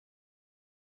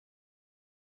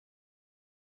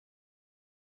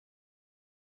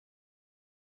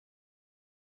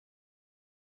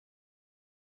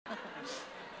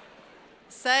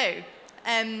So,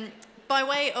 by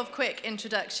way of quick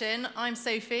introduction, I'm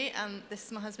Sophie, and this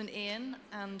is my husband Ian,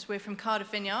 and we're from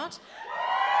Cardiff Vineyard.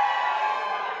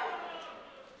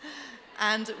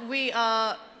 And we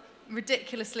are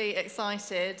ridiculously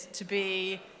excited to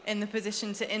be in the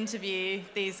position to interview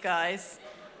these guys,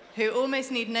 who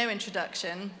almost need no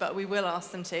introduction, but we will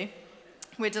ask them to.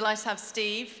 We're delighted to have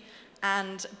Steve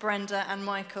and Brenda and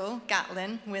Michael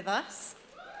Gatlin with us,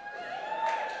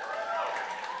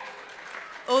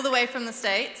 all the way from the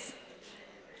States,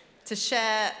 to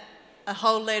share a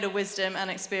whole load of wisdom and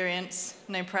experience.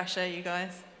 No pressure, you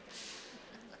guys.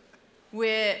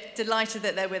 We're delighted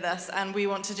that they're with us, and we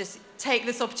want to just take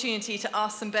this opportunity to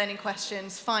ask some burning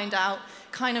questions, find out,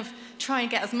 kind of try and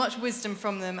get as much wisdom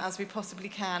from them as we possibly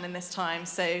can in this time.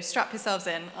 So strap yourselves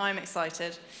in. I'm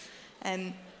excited.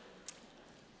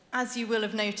 As you will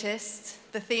have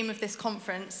noticed, the theme of this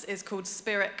conference is called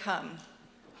Spirit Come.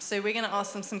 So we're going to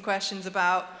ask them some questions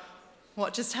about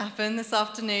what just happened this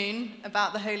afternoon,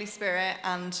 about the Holy Spirit,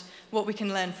 and what we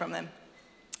can learn from them.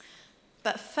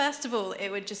 But first of all, it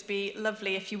would just be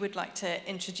lovely if you would like to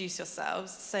introduce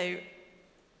yourselves. So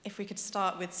if we could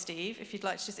start with Steve, if you'd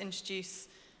like to just introduce,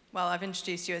 well, I've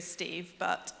introduced you as Steve,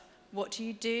 but what do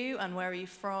you do and where are you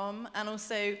from? And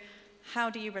also, how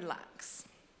do you relax?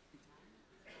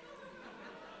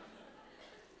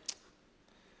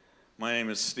 My name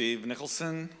is Steve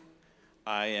Nicholson.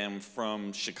 I am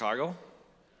from Chicago,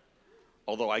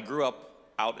 although I grew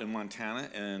up out in Montana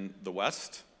in the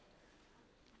West.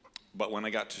 But when I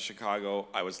got to Chicago,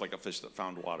 I was like a fish that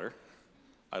found water.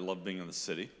 I love being in the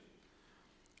city.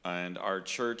 And our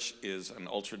church is an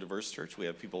ultra-diverse church. We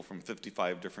have people from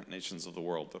 55 different nations of the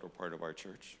world that are part of our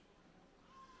church.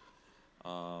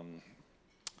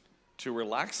 To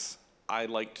relax, I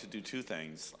like to do two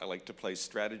things. I like to play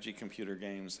strategy computer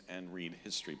games and read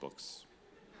history books.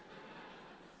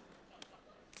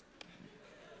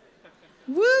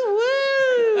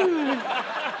 Woo-woo!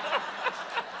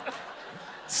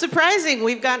 Surprising,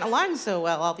 we've gotten along so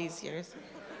well all these years.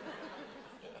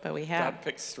 But we have. God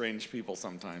picks strange people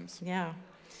sometimes. Yeah.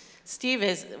 Steve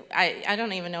is, I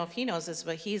don't even know if he knows this,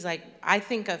 but he's like, I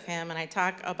think of him and I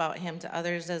talk about him to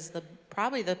others as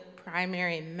probably the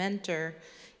primary mentor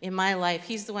in my life.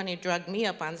 He's the one who drugged me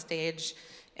up on stage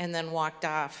and then walked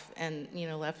off and,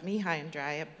 left me high and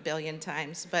dry a billion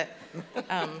times. But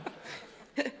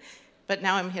but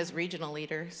now I'm his regional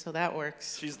leader, so that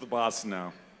works. She's the boss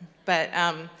now. But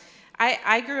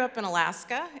I grew up in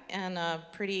Alaska in a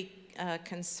pretty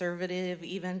conservative,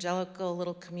 evangelical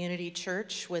little community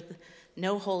church with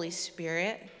no Holy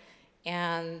Spirit.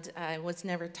 And I was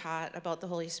never taught about the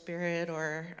Holy Spirit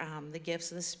or the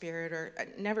gifts of the Spirit, or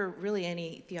never really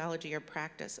any theology or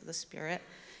practice of the Spirit.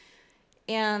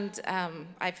 And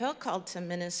I felt called to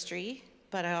ministry,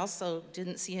 but I also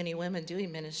didn't see any women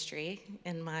doing ministry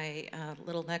in my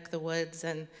little neck of the woods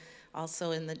and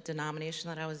also in the denomination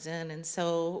that I was in. And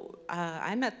so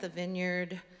I met the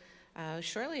Vineyard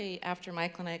shortly after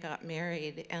Michael and I got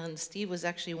married, and Steve was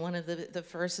actually one of the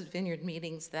first Vineyard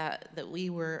meetings that we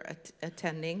were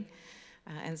attending,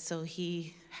 and so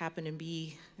he happened to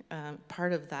be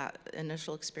part of that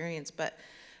initial experience. But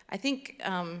I think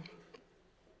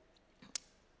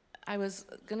I was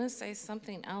going to say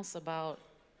something else about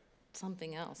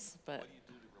something else, but...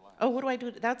 Oh, what do I do?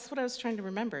 That's what I was trying to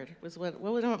remember. Was what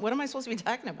am I supposed to be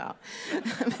talking about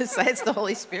besides the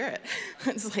Holy Spirit?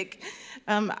 It's like,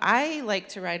 I like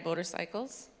to ride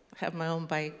motorcycles. I have my own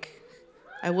bike.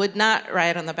 I would not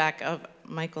ride on the back of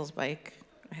Michael's bike.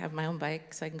 I have my own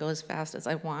bike, so I can go as fast as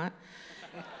I want.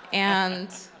 And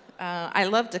I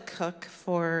love to cook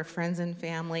for friends and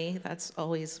family. That's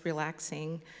always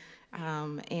relaxing.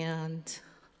 And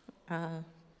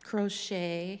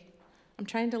crochet. I'm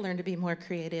trying to learn to be more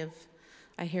creative.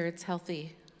 I hear it's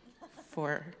healthy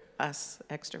for us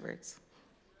extroverts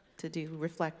to do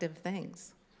reflective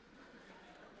things.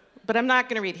 But I'm not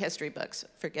going to read history books.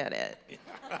 Forget it.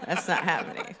 That's not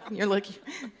happening. You're looking.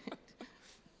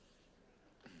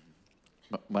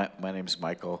 My name's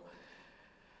Michael.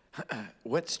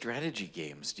 What strategy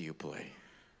games do you play?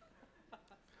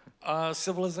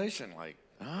 Civilization, like.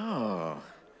 Oh.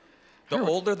 The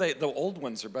old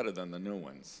ones are better than the new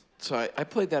ones. So I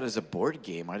played that as a board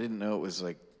game. I didn't know it was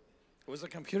like... It was a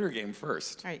computer game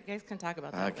first. All right, you guys can talk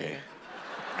about that Okay. later.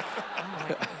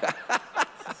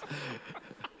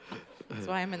 That's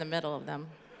why I'm in the middle of them.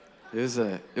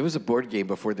 It was a board game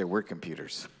before there were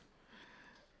computers.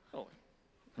 Oh.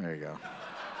 There you go.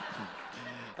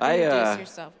 Introduce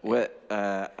yourself.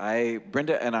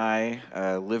 Brenda and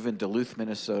I live in Duluth,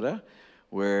 Minnesota,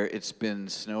 where it's been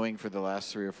snowing for the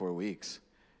last 3 or 4 weeks.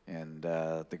 And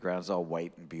the ground's all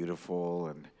white and beautiful,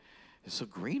 and it's so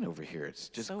green over here. It's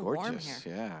just So warm gorgeous.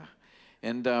 here. Yeah.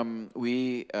 And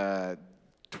we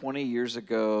 20 years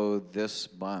ago this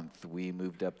month, we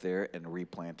moved up there and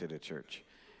replanted a church,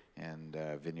 and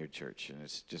Vineyard Church, and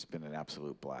it's just been an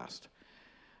absolute blast.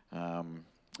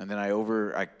 And then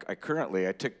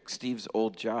I took Steve's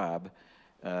old job.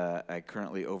 I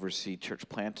currently oversee church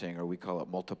planting, or we call it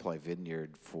Multiply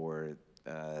Vineyard, for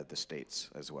the States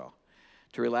as well.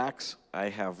 To relax, I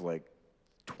have like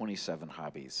 27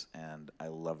 hobbies, and I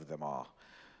love them all.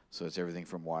 So it's everything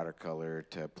from watercolor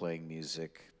to playing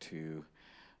music to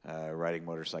riding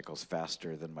motorcycles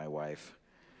faster than my wife,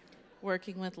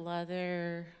 Working with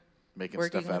leather. making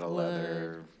Working stuff out with of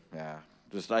leather. Yeah,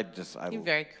 You're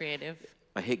very creative.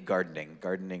 I hate gardening.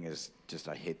 Gardening is just,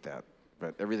 I hate that.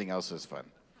 But everything else is fun.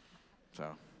 So,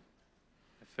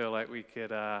 I feel like we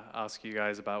could ask you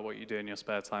guys about what you do in your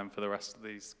spare time for the rest of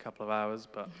these couple of hours,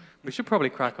 but we should probably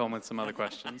crack on with some other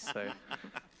questions.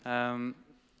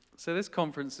 So this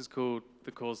conference is called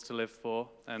The Cause to Live For,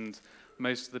 and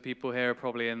most of the people here are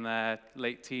probably in their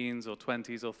late teens or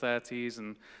 20s or 30s.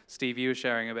 And Steve, you were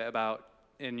sharing a bit about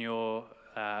in your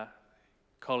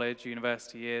college,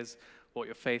 university years, what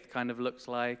your faith kind of looks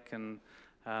like, and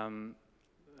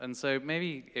so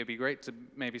maybe it'd be great to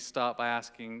maybe start by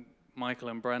asking Michael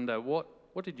and Brenda, what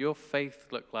did your faith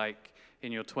look like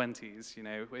in your 20s? You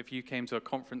know, if you came to a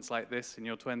conference like this in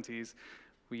your 20s,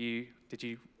 did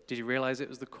you realize it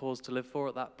was the cause to live for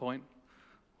at that point,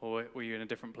 or were you in a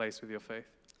different place with your faith?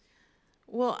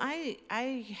 Well,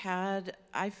 I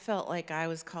felt like I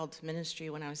was called to ministry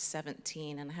when I was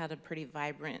 17 and had a pretty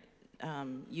vibrant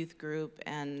youth group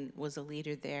and was a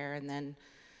leader there, and then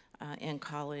in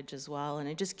college as well. And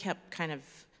it just kept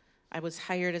I was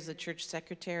hired as a church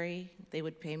secretary. They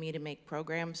would pay me to make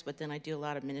programs, but then I do a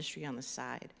lot of ministry on the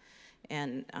side.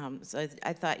 And so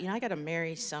I thought, I got to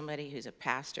marry somebody who's a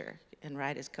pastor and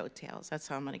ride his coattails. That's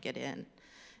how I'm going to get in.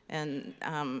 And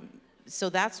so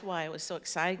that's why it was so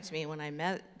exciting to me when I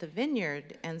met the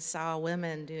Vineyard and saw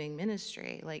women doing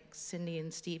ministry, like Cindy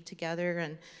and Steve together,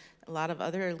 and a lot of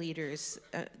other leaders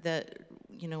that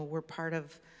were part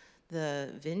of the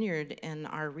Vineyard in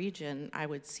our region. I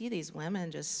would see these women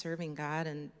just serving God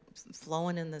and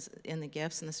flowing in the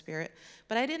gifts and the Spirit.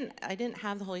 But I didn't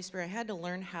have the Holy Spirit. I had to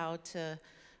learn how to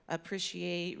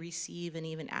appreciate, receive, and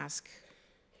even ask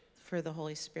for the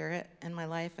Holy Spirit in my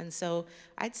life. And so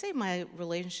I'd say my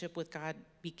relationship with God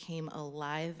became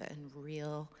alive and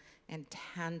real and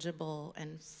tangible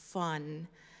and fun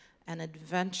and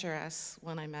adventurous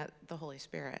when I met the Holy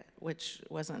Spirit, which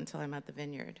wasn't until I met the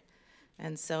Vineyard.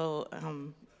 And so,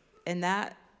 and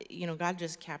that, God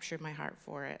just captured my heart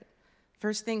for it.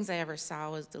 First things I ever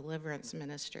saw was deliverance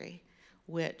ministry,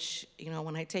 which,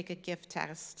 when I take a gift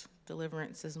test,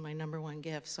 deliverance is my number one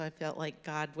gift. So I felt like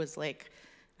God was like,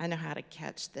 I know how to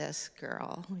catch this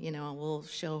girl, we'll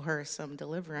show her some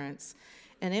deliverance.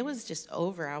 And it was just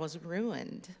over. I was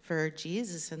ruined for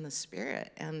Jesus and the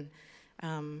Spirit. And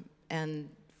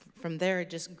from there, it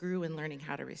just grew in learning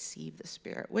how to receive the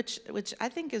Spirit, which I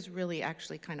think is really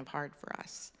actually kind of hard for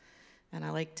us. And I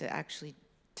like to actually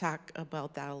talk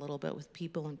about that a little bit with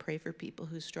people and pray for people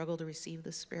who struggle to receive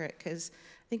the Spirit, because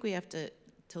I think we have to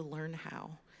learn how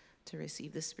to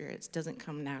receive the Spirit. It doesn't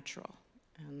come natural,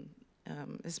 and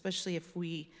especially if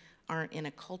we aren't in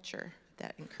a culture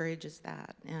that encourages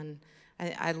that. And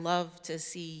I love to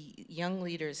see young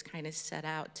leaders kind of set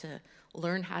out to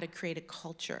learn how to create a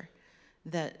culture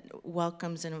that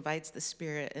welcomes and invites the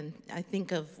Spirit. And I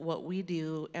think of what we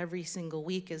do every single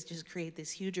week is just create this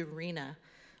huge arena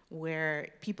where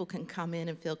people can come in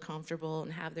and feel comfortable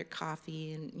and have their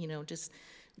coffee and, just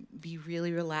be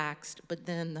really relaxed. But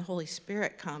then the Holy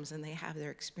Spirit comes and they have their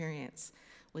experience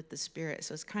with the Spirit.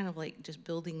 So it's kind of like just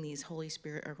building these Holy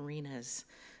Spirit arenas.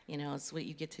 It's what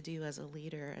you get to do as a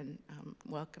leader, and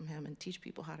welcome Him and teach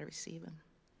people how to receive Him.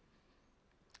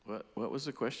 What was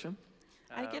the question?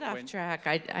 I get off track.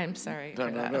 I'm sorry.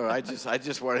 No. I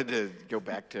just wanted to go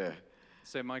back to.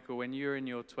 So Michael, when you were in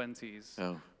your 20s,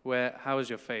 Oh. how was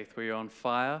your faith? Were you on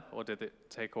fire, or did it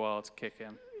take a while to kick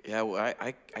in? Yeah, well,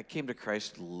 I came to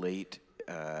Christ late,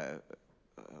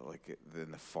 like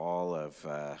in the fall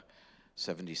of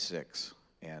 '76,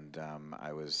 and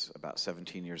I was about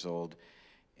 17 years old,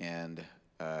 and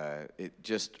it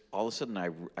just all of a sudden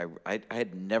I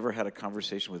had never had a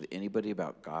conversation with anybody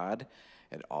about God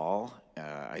at all.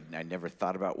 I never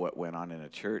thought about what went on in a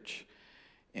church.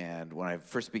 And when I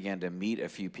first began to meet a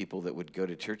few people that would go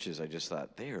to churches, I just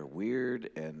thought they are weird.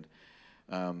 And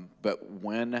but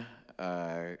when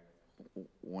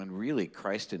really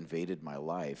Christ invaded my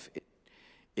life,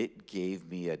 it gave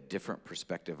me a different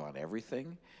perspective on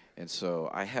everything. And so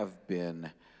I have been,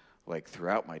 like,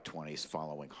 throughout my 20s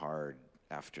following hard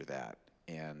after that.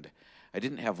 And I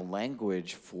didn't have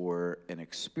language for an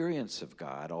experience of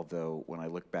God, although when I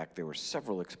look back, there were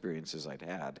several experiences I'd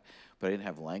had, but I didn't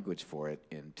have language for it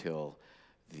until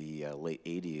the late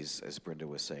 80s, as Brenda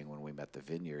was saying, when we met the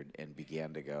Vineyard and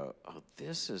began to go, oh,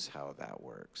 this is how that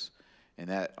works. And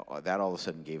that all of a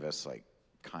sudden gave us, like,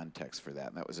 context for that.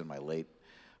 And that was in my late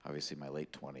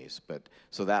 20s. But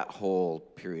so that whole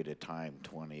period of time,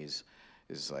 20s,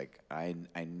 is like,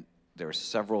 there were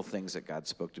several things that God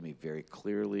spoke to me very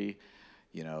clearly,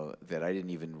 that I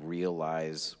didn't even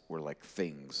realize were like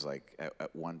things. Like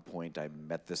at one point, I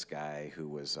met this guy who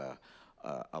was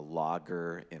a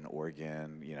logger in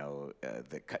Oregon,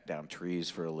 that cut down trees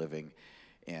for a living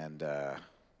and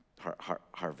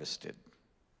harvested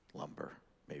lumber.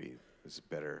 Maybe is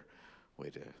a better way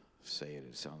to say it.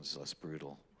 It sounds less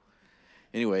brutal.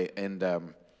 Anyway,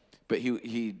 but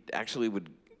he actually would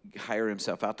hire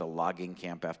himself out to logging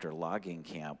camp after logging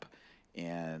camp,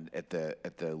 and at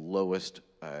the lowest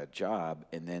job,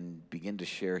 and then begin to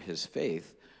share his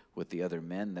faith with the other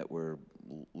men that were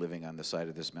living on the side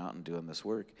of this mountain doing this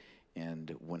work.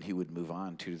 And when he would move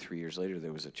on, 2 to 3 years later,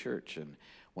 there was a church. And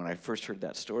when I first heard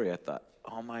that story, I thought,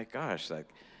 oh my gosh,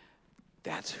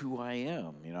 that's who I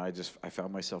am. I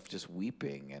found myself just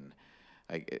weeping, and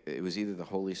it was either the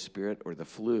Holy Spirit or the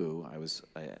flu. I was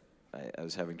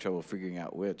having trouble figuring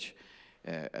out which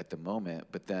at the moment.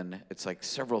 But then it's like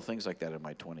several things like that in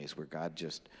my 20s where God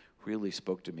just really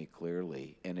spoke to me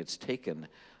clearly, and it's taken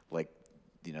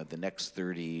the next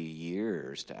 30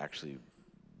 years to actually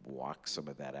walk some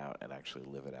of that out and actually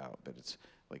live it out. But it's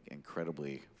like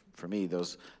incredibly, for me,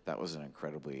 that was an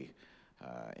incredibly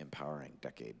empowering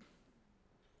decade.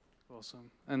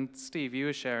 Awesome. And Steve, you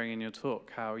were sharing in your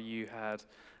talk how you had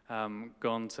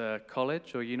gone to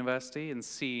college or university and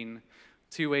seen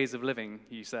two ways of living,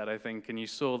 you said, I think, and you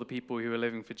saw the people who were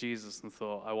living for Jesus and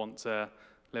thought, I want to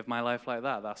live my life like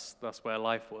that. That's where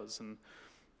life was. And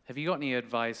have you got any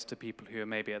advice to people who are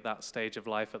maybe at that stage of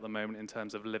life at the moment in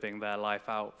terms of living their life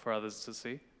out for others to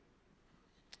see?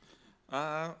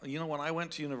 When I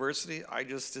went to university, I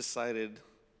just decided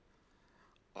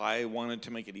I wanted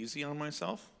to make it easy on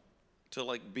myself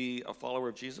to be a follower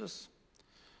of Jesus.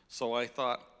 So I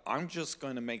thought, I'm just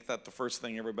going to make that the first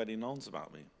thing everybody knows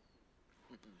about me.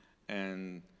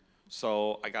 And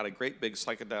so I got a great big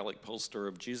psychedelic poster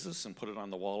of Jesus and put it on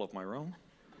the wall of my room.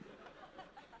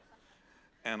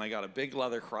 And I got a big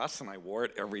leather cross and I wore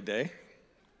it every day.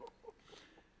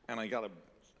 And I got a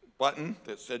button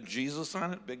that said Jesus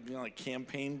on it, big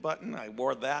campaign button. I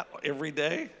wore that every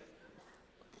day.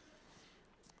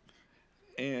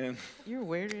 And You're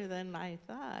weirder than I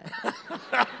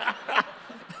thought.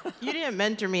 You didn't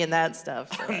mentor me in that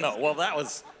stuff. So. no, well, it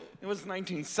was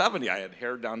 1970. I had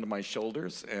hair down to my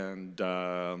shoulders, and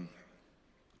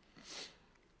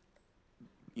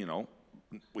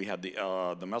we had the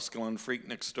mescaline freak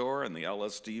next door and the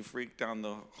LSD freak down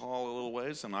the hall a little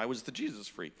ways, and I was the Jesus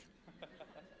freak.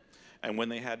 And when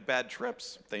they had bad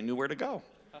trips, they knew where to go.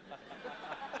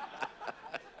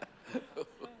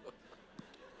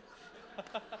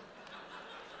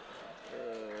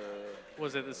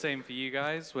 Was it the same for you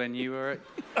guys when you were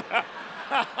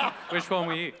Which one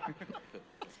were you?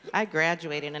 I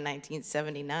graduated in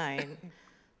 1979,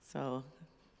 so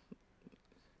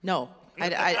no,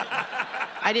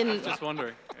 I didn't. Just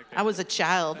wondering. Okay. I was a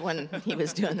child when he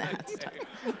was doing that stuff.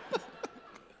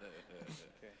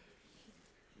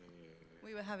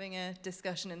 We were having a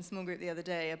discussion in small group the other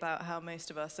day about how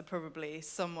most of us are probably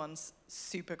someone's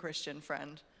super Christian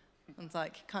friend. And it's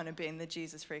like kind of being the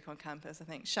Jesus freak on campus, I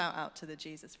think. Shout out to the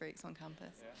Jesus freaks on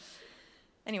campus. Yeah.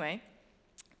 Anyway,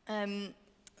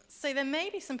 so there may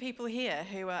be some people here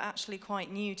who are actually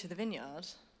quite new to the Vineyard,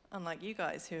 unlike you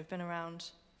guys who have been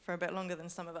around for a bit longer than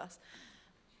some of us.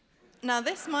 Now,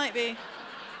 this might be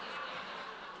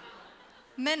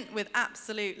meant with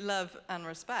absolute love and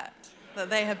respect, that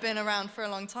they have been around for a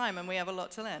long time and we have a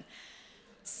lot to learn.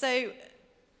 So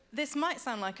this might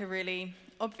sound like a really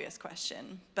obvious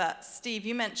question, but Steve,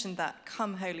 you mentioned that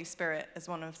 "Come Holy Spirit" is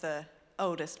one of the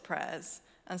oldest prayers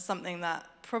and something that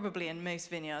probably in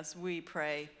most vineyards we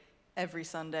pray every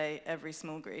Sunday, every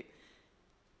small group.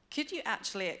 Could you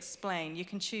actually explain, you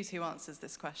can choose who answers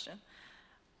this question,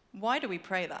 why do we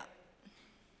pray that?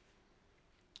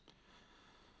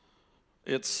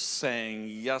 It's saying,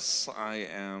 yes, I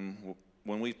am.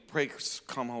 When we pray,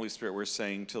 "Come Holy Spirit," we're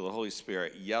saying to the Holy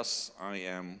Spirit, yes, I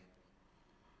am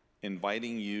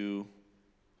inviting you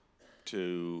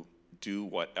to do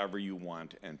whatever you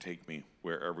want and take me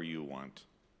wherever you want.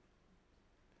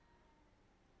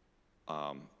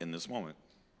 in this moment.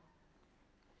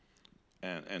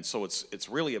 And so it's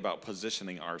really about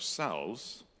positioning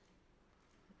ourselves.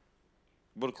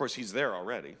 But of course, he's there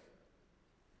already.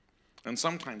 And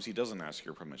sometimes he doesn't ask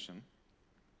your permission.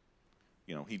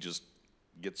 He just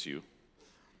gets you,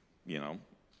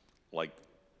 like,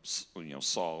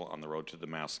 Saul on the road to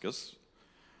Damascus.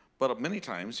 But many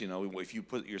times, if you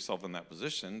put yourself in that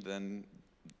position, then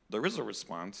there is a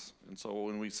response. And so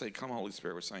when we say, "Come, Holy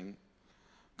Spirit," we're saying,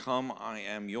 "Come, I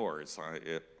am yours." I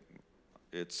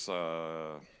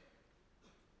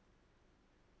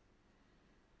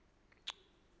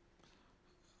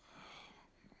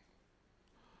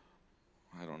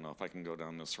don't know if I can go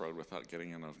down this road without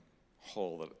getting in a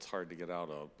hole that it's hard to get out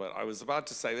of. But I was about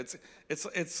to say,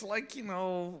 it's like,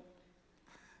 in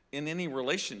any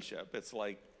relationship, it's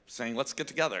like saying, "Let's get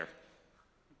together."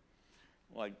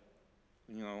 Like,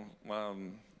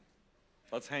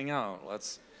 let's hang out.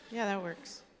 Yeah, that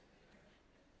works.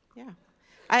 Yeah.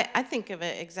 I think of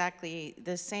it exactly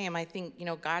the same. I think,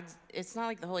 it's not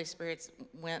like the Holy Spirit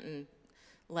went and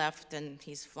left and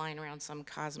he's flying around some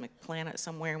cosmic planet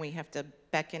somewhere and we have to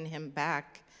beckon him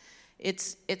back.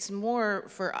 It's more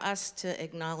for us to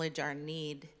acknowledge our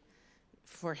need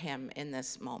for him in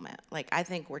this moment. Like, I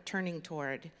think we're turning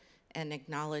toward and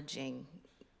acknowledging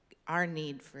our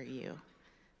need for you.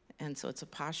 And so it's a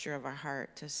posture of our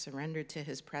heart to surrender to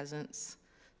his presence,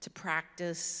 to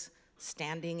practice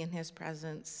standing in his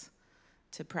presence,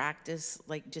 to practice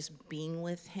like just being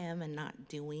with him and not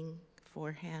doing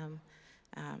for him,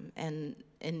 and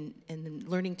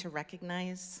learning to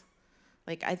recognize.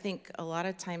 Like, I think a lot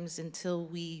of times until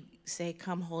we say,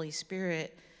 "Come, Holy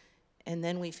Spirit," and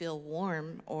then we feel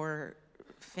warm or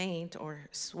faint or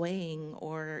swaying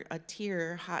or a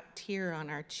hot tear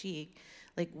on our cheek,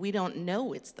 like, we don't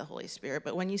know it's the Holy Spirit.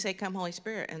 But when you say, "Come, Holy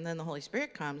Spirit," and then the Holy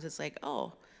Spirit comes, it's like,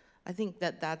 oh, I think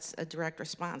that's a direct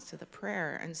response to the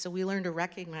prayer. And so we learn to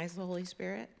recognize the Holy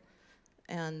Spirit,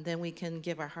 and then we can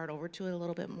give our heart over to it a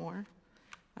little bit more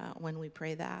when we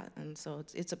pray that. And so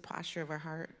it's a posture of our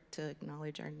heart to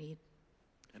acknowledge our need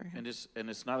for him. And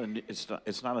it's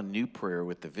not a new prayer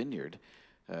with the Vineyard.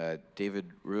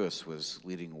 David Ruiz was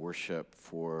leading worship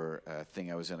for a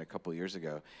thing I was in a couple years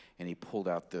ago, and he pulled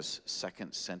out this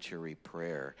 2nd century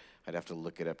prayer. I'd have to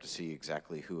look it up to see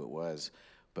exactly who it was,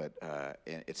 but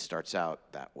it starts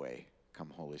out that way: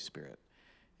 "Come, Holy Spirit."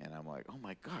 And I'm like, oh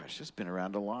my gosh, this has been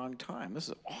around a long time. This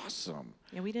is awesome.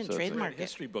 Yeah, we didn't So it's trademark it.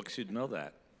 History books, you'd know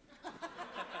that.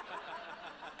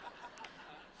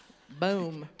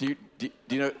 Boom. Do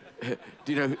you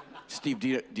know, Steve?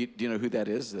 Do you know who that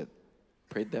is that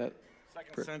prayed that?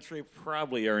 2nd century,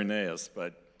 probably Irenaeus,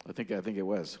 but I think it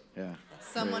was. Yeah.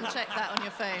 Someone check that on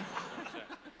your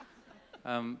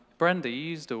phone. Brenda, you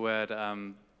used a word,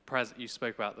 you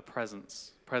spoke about the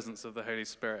presence of the Holy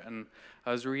Spirit. And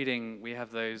I was reading, we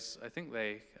have those, I think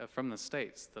they are from the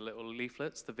States, the little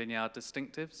leaflets, the Vineyard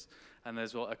Distinctives. And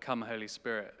there's a Come Holy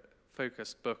Spirit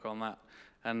focused book on that.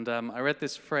 And I read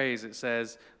this phrase, it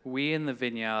says, "We in the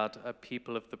Vineyard are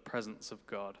people of the presence of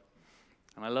God."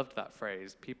 And I loved that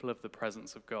phrase, people of the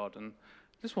presence of God. And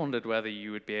just wondered whether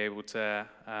you would be able to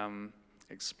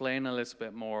explain a little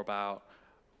bit more about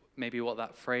maybe what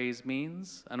that phrase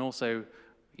means. And also,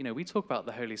 we talk about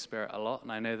the Holy Spirit a lot,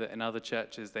 and I know that in other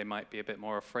churches they might be a bit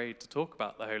more afraid to talk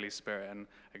about the Holy Spirit and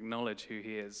acknowledge who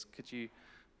he is. Could you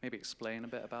maybe explain a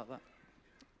bit about that?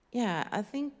 Yeah, I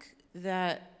think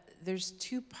that there's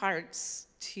two parts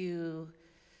to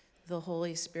the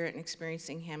Holy Spirit and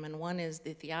experiencing him, and one is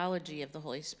the theology of the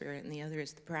Holy Spirit, and the other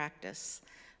is the practice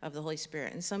of the Holy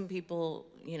Spirit. And some people,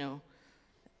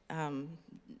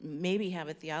 maybe have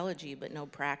a theology but no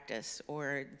practice,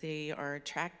 or they are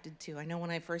attracted to. I know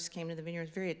when I first came to the Vineyard, I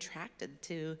was very attracted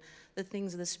to the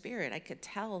things of the Spirit. I could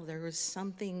tell there was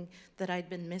something that I'd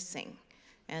been missing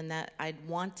and that I'd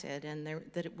wanted, and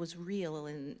that it was real,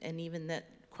 and even that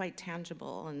quite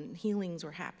tangible, and healings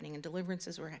were happening and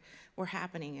deliverances were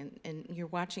happening, and you're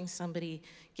watching somebody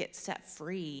get set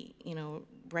free,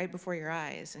 right before your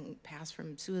eyes, and pass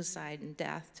from suicide and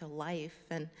death to life.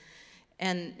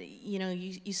 And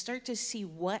you start to see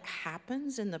what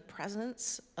happens in the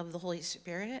presence of the Holy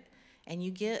Spirit, and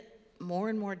you get more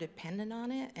and more dependent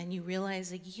on it, and you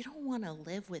realize that you don't want to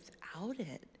live without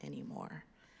it anymore.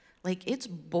 Like, it's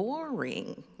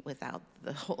boring without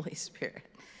the Holy Spirit.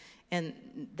 And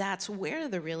that's where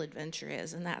the real adventure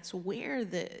is, and that's where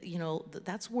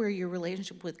that's where your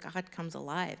relationship with God comes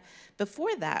alive.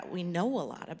 Before that, we know a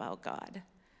lot about God.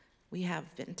 We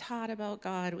have been taught about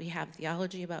God, we have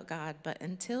theology about God, but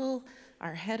until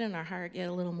our head and our heart get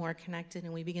a little more connected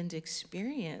and we begin to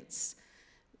experience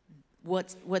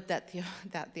what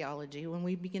that theology, when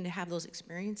we begin to have those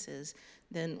experiences,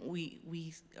 then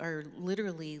we are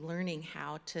literally learning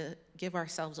how to give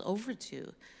ourselves over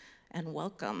to and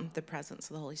welcome the presence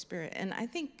of the Holy Spirit. And I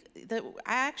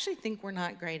actually think we're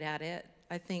not great at it.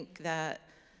 I think that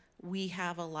we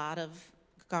have a lot of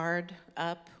guard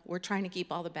up. We're trying to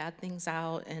keep all the bad things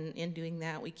out, and in doing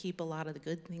that, we keep a lot of the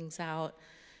good things out.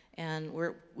 And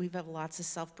we have lots of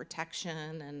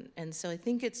self-protection, and so I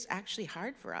think it's actually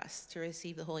hard for us to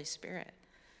receive the Holy Spirit.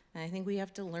 And I think we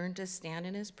have to learn to stand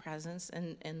in his presence,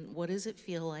 and what does it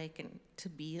feel like and to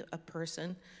be a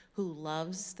person who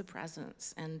loves the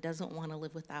presence and doesn't want to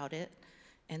live without it,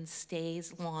 and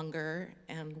stays longer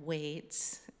and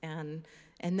waits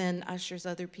and then ushers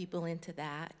other people into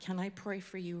that. Can I pray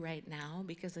for you right now?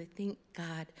 Because I think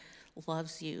God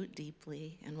loves you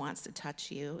deeply and wants to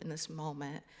touch you in this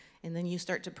moment. And then you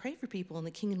start to pray for people, and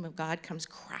the kingdom of God comes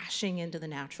crashing into the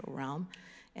natural realm.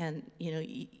 And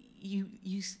you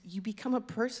become a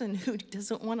person who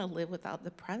doesn't want to live without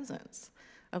the presence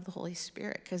of the Holy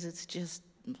Spirit, because it's just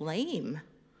lame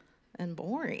and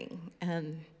boring.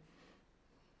 And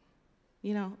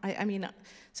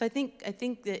so I think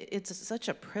that it's such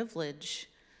a privilege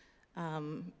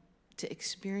to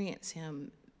experience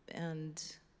him, and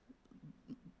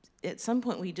at some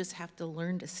point we just have to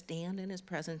learn to stand in his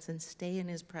presence and stay in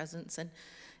his presence,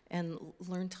 and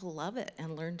learn to love it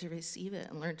and learn to receive it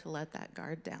and learn to let that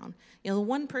guard down. The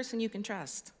one person you can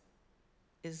trust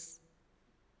is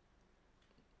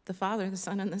the Father, the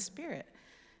Son, and the Spirit.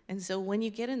 And so when you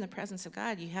get in the presence of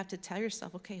God, you have to tell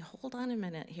yourself, okay, hold on a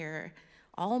minute here.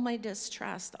 All my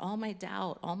distrust, all my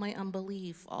doubt, all my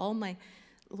unbelief,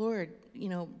 Lord,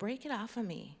 break it off of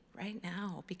me right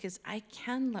now, because I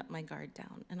can let my guard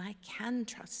down and I can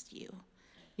trust you.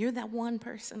 You're that one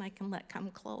person I can let come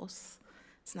close.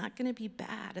 It's not going to be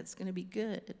bad. It's going to be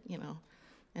good,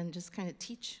 and just kind of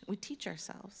we teach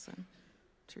ourselves and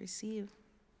to receive.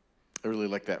 I really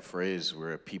like that phrase,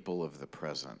 we're a people of the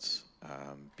presence,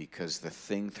 because the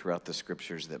thing throughout the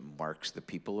scriptures that marks the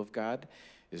people of God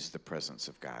is the presence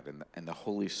of God. And the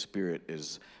Holy Spirit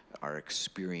is our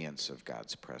experience of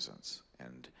God's presence.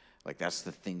 And that's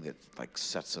the thing that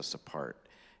sets us apart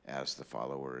as the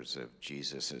followers of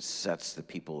Jesus. It sets the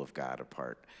people of God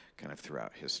apart kind of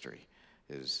throughout history,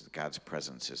 is God's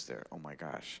presence is there. Oh my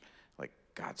gosh,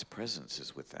 God's presence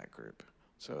is with that group.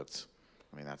 So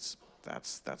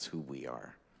that's who we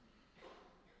are.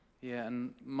 Yeah,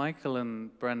 and Michael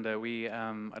and Brenda,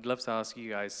 I'd love to ask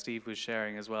you guys, Steve was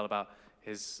sharing as well about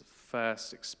his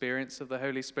first experience of the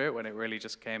Holy Spirit, when it really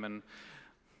just came and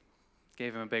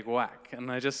gave him a big whack.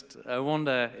 And I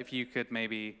wonder if you could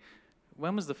maybe,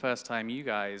 when was the first time you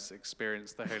guys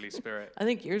experienced the Holy Spirit? I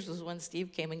think yours was when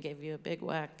Steve came and gave you a big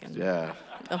whack, and Yeah.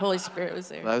 the Holy Spirit was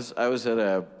there. I was at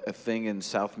a thing in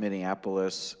South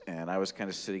Minneapolis, and I was kind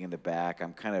of sitting in the back.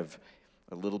 I'm kind of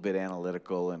a little bit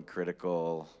analytical and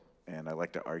critical, and I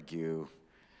like to argue,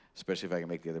 especially if I can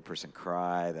make the other person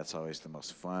cry. That's always the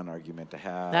most fun argument to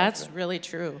have. That's really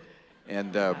true.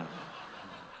 And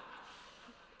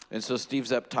so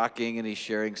Steve's up talking, and he's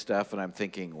sharing stuff, and I'm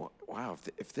thinking, wow,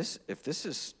 if this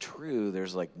is true,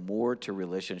 there's more to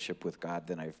relationship with God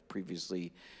than I've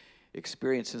previously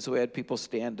experienced. And so we had people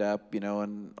stand up,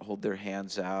 and hold their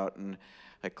hands out, and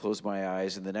I closed my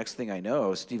eyes, and the next thing I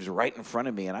know, Steve's right in front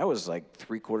of me, and I was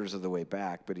 3/4 of the way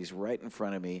back, but he's right in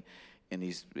front of me, and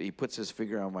he puts his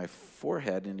finger on my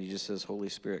forehead, and he just says, "Holy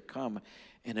Spirit, come."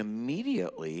 And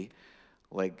immediately,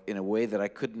 in a way that I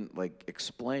couldn't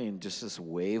explain, just this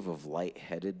wave of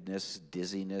lightheadedness,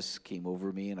 dizziness came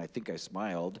over me, and I think I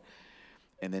smiled.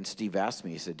 And then Steve asked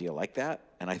me, he said, "Do you like that?"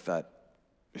 And I thought,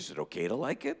 is it okay to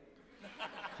like it?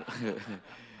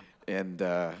 And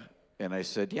I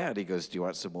said, "Yeah." And he goes, "Do you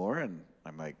want some more?" And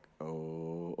I'm like,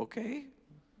 "Oh, okay.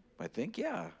 I think,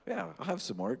 yeah, I'll have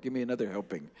some more. Give me another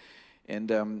helping."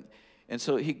 And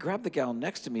so he grabbed the gal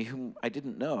next to me, whom I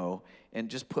didn't know, and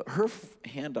just put her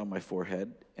hand on my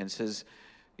forehead and says,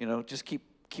 "Just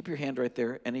keep your hand right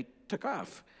there." And he took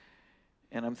off.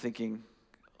 And I'm thinking,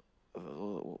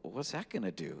 what's that going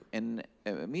to do? And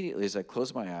immediately, as I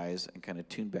closed my eyes and kind of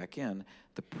tuned back in,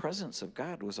 the presence of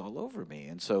God was all over me.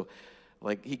 And so,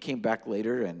 he came back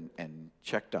later and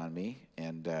checked on me,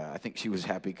 and I think she was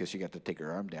happy because she got to take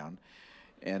her arm down.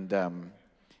 And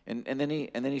then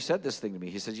he said this thing to me.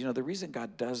 He said, "The reason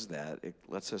God does that, it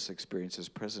lets us experience his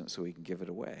presence so he can give it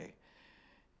away."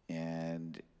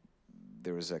 And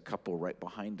there was a couple right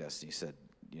behind us, and he said,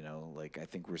 "I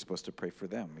think we're supposed to pray for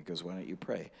them." He goes, "Why don't you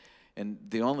pray?" And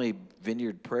the only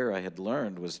Vineyard prayer I had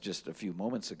learned was just a few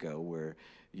moments ago, where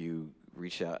you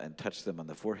reach out and touch them on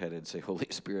the forehead and say, Holy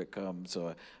Spirit, come.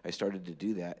 So I started to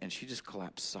do that, and she just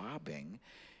collapsed sobbing.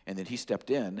 And then he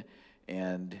stepped in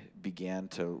and began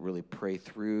to really pray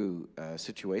through a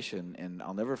situation. And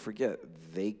I'll never forget,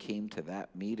 they came to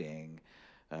that meeting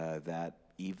that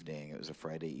evening. It was a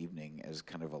Friday evening as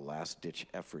kind of a last-ditch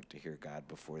effort to hear God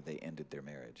before they ended their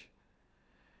marriage.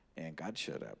 And God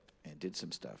showed up and did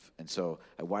some stuff. And so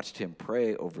I watched him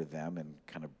pray over them and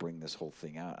kind of bring this whole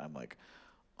thing out. I'm like,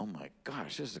 oh my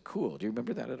gosh, this is cool. Do you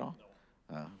remember that at all?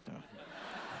 No.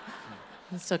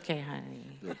 It's okay,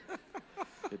 honey.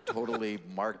 It totally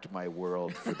marked my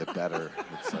world for the better.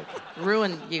 It's like,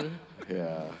 Ruined you.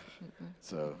 yeah.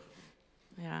 So,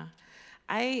 Yeah.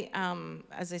 I,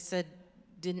 as I said,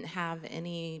 didn't have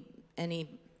any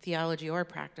theology or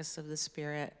practice of the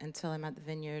Spirit until I met the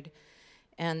Vineyard.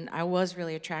 And I was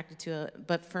really attracted to it.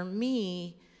 But for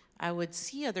me, I would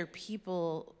see other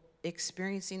people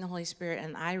experiencing the Holy Spirit,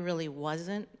 and I really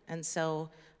wasn't. And so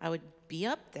I would be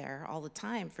up there all the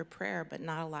time for prayer, but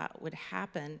not a lot would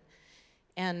happen.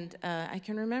 And I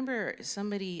can remember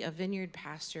a Vineyard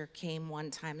pastor came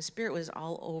one time. The Spirit was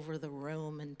all over the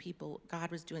room, and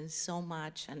God was doing so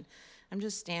much. And I'm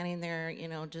just standing there,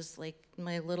 just like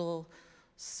my little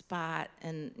spot,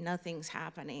 and nothing's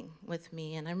happening with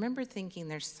me. And I remember thinking,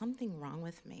 there's something wrong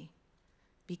with me,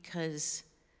 because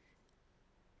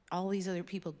all these other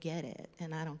people get it,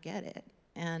 and I don't get it.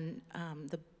 And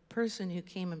the person who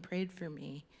came and prayed for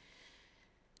me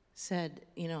said,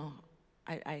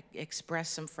 I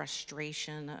expressed some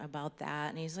frustration about that,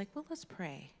 and he's like, well, let's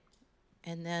pray.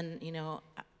 And then,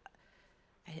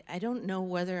 I don't know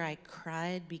whether I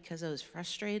cried because I was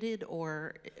frustrated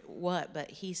or what, but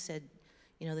he said,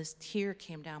 this tear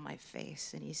came down my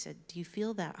face, and he said, do you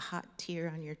feel that hot tear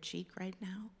on your cheek right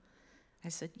now? I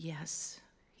said, yes.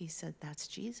 He said, that's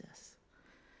Jesus.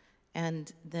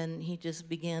 And then he just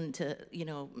began to,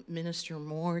 minister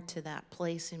more to that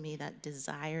place in me, that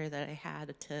desire that I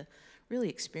had to really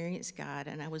experience God.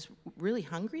 And I was really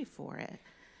hungry for it,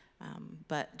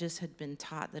 but just had been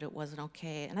taught that it wasn't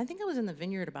okay. And I think I was in the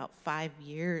Vineyard about 5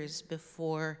 years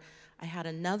before I had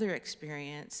another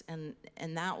experience, and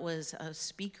that was a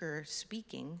speaker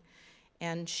speaking.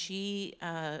 And she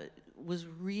was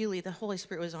really, the Holy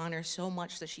Spirit was on her so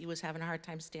much that she was having a hard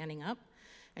time standing up.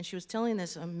 And she was telling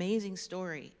this amazing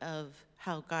story of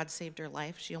how God saved her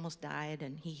life. She almost died,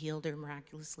 and he healed her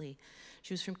miraculously.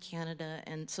 She was from Canada,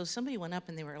 and so somebody went up,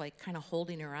 and they were like kind of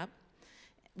holding her up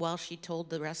while she told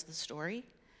the rest of the story.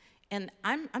 And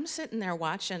I'm sitting there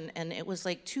watching, and it was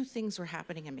like two things were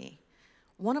happening in me.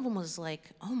 One of them was like,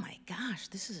 oh my gosh,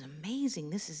 this is amazing.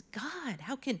 This is God.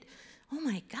 Oh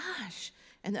my gosh.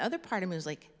 And the other part of me was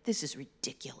like, this is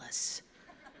ridiculous.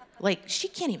 Like, she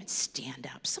can't even stand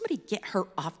up. Somebody get her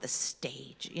off the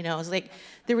stage. It was like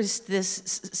there was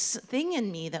this thing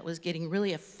in me that was getting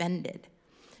really offended.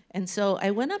 And so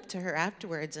I went up to her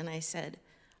afterwards, and I said,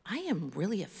 I am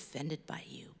really offended by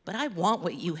you, but I want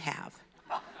what you have.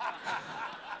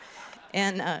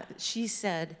 And she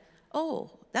said,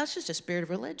 oh, that's just a spirit of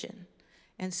religion.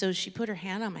 And so she put her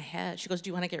hand on my head. She goes, do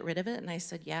you want to get rid of it? And I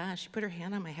said, yeah. She put her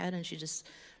hand on my head, and she just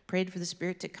prayed for the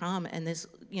Spirit to come. And this,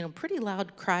 pretty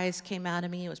loud cries came out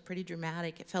of me. It was pretty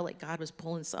dramatic. It felt like God was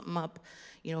pulling something up,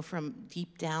 from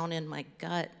deep down in my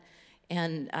gut.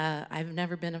 And I've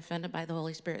never been offended by the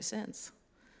Holy Spirit since.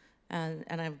 And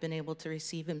I've been able to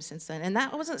receive him since then. And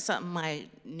that wasn't something I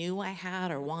knew I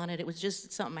had or wanted. It was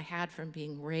just something I had from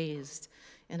being raised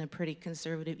in a pretty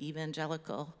conservative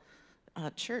evangelical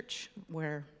church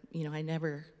where, I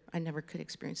never could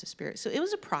experience the Spirit. So it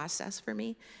was a process for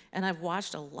me, and I've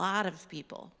watched a lot of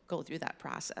people go through that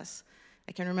process.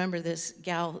 I can remember this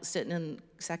gal sitting in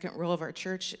the second row of our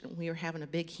church, and we were having a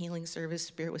big healing service.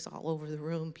 Spirit was all over the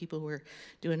room. People were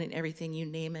doing it, everything, you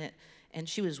name it. And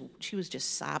she was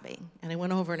just sobbing. And I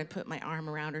went over and I put my arm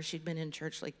around her. She'd been in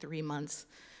church like 3 months.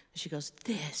 And she goes,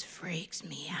 this freaks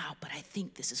me out, but I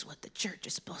think this is what the church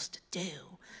is supposed to do.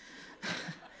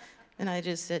 And I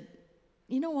just said,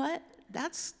 you know what?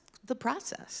 That's the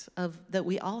process that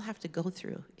we all have to go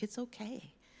through. It's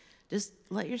okay. Just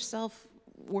let yourself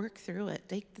work through it.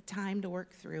 Take the time to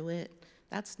work through it.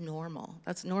 That's normal.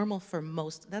 That's normal for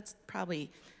most. That's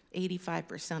probably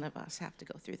 85% of us have to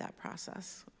go through that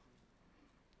process.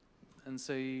 And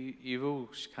so you've all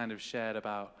kind of shared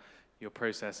about your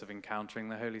process of encountering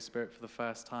the Holy Spirit for the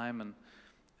first time. And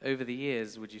over the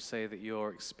years, would you say that your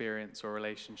experience or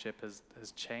relationship has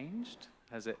changed?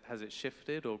 Has it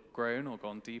shifted or grown or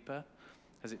gone deeper?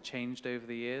 Has it changed over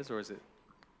the years, or is it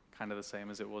kind of the same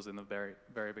as it was in the very,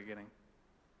 very beginning?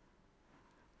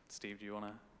 Steve, do you want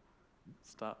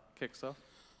to kick us off?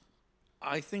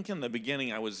 I think in the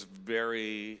beginning I was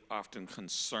very often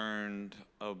concerned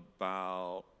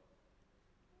about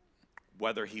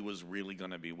whether he was really going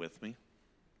to be with me.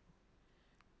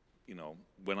 You know,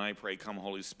 when I pray, come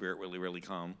Holy Spirit, really, really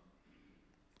come.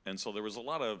 And so there was a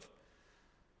lot of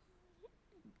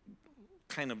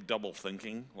kind of double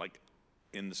thinking, like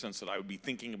in the sense that I would be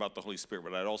thinking about the Holy Spirit,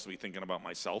 but I'd also be thinking about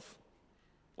myself.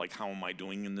 Like, how am I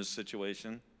doing in this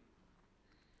situation?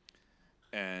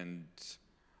 And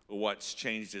what's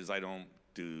changed is I don't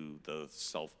do the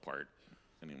self part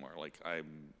anymore. Like,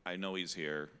 I know he's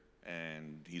here,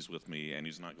 and he's with me, and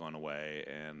he's not going away,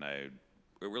 and it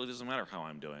really doesn't matter how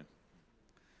I'm doing.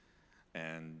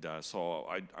 And so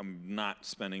I'm not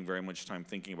spending very much time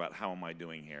thinking about how am I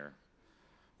doing here,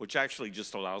 which actually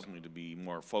just allows me to be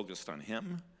more focused on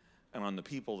him and on the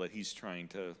people that he's trying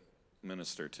to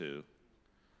minister to.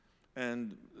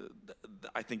 And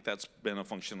I think that's been a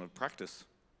function of practice.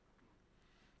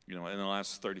 You know, in the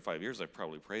last 35 years, I've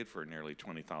probably prayed for nearly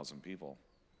 20,000 people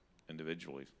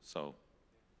individually. So,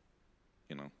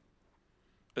 you know,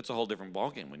 it's a whole different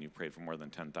ballgame when you pray for more than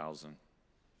 10,000.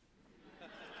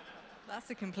 That's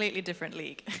a completely different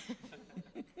league.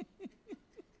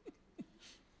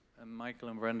 And Michael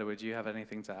and Brenda, would you have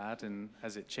anything to add? And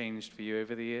has it changed for you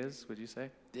over the years, would you say?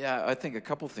 Yeah, I think a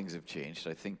couple things have changed.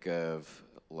 I think of,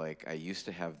 like, I used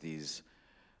to have these,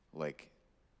 like,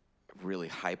 really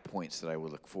high points that I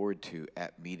would look forward to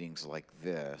at meetings like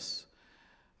this,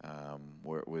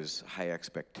 where it was high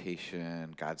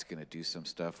expectation, God's going to do some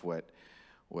stuff.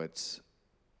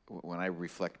 When I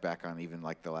reflect back on even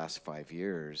like the last 5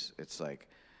 years, it's like,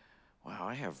 wow,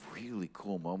 I have really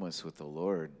cool moments with the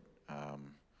Lord,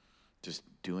 just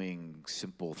doing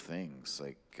simple things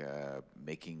like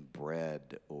making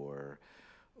bread or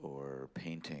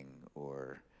painting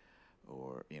or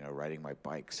you know, riding my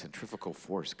bike. Centrifugal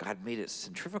force, God made it.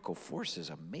 Centrifugal force is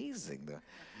amazing.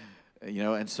 You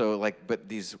know, and so like, but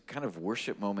these kind of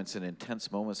worship moments and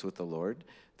intense moments with the Lord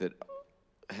that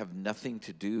have nothing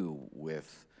to do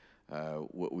with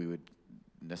what we would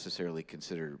necessarily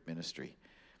consider ministry.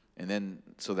 And then,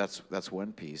 so that's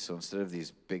one piece. So instead of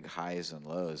these big highs and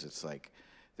lows, it's like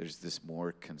there's this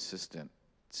more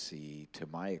consistency to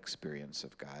my experience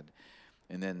of God.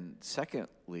 And then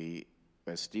secondly,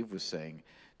 as Steve was saying,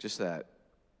 just that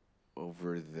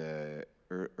over the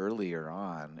earlier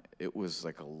on, it was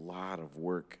like a lot of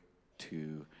work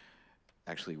to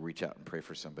actually reach out and pray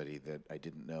for somebody that I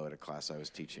didn't know at a class I was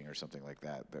teaching or something like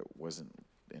that wasn't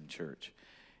in church.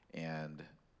 And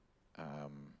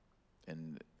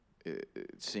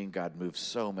seeing God move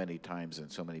so many times in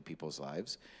so many people's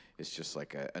lives, it's just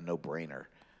like a no-brainer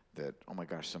that, oh my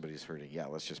gosh, somebody's hurting. Yeah,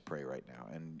 let's just pray right now.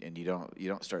 And you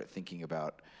don't start thinking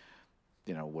about,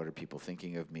 you know, what are people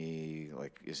thinking of me?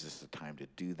 Like, is this the time to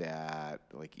do that?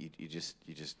 Like, you just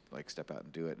like step out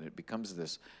and do it, and it becomes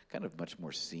this kind of much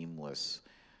more seamless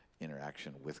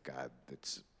interaction with God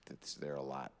that's there a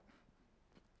lot.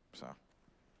 So.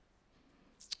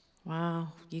 Wow,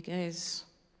 you guys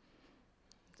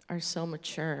are so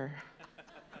mature.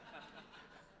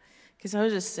 Because I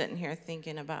was just sitting here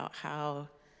thinking about how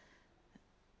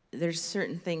there's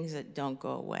certain things that don't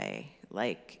go away.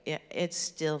 Like, it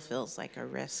still feels like a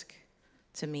risk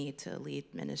to me to lead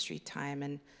ministry time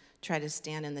and try to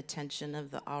stand in the tension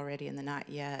of the already and the not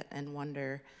yet and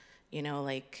wonder, you know,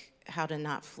 like how to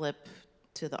not flip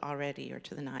to the already or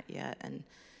to the not yet. And,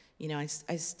 you know,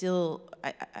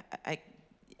 I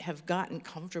have gotten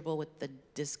comfortable with the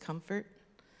discomfort,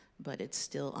 but it's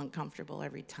still uncomfortable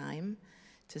every time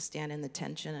to stand in the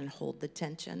tension and hold the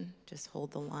tension, just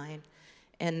hold the line.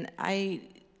 And I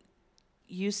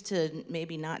used to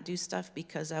maybe not do stuff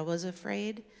because I was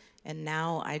afraid, and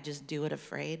now I just do it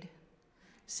afraid.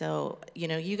 So, you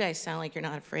know, you guys sound like you're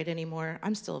not afraid anymore.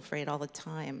 I'm still afraid all the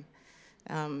time.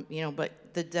 You know, but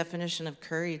the definition of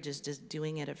courage is just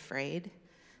doing it afraid.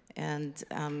 And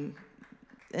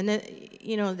it,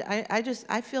 you know, I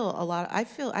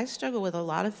struggle with a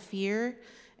lot of fear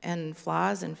and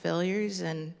flaws and failures,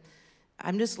 and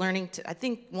I'm just learning I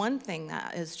think one thing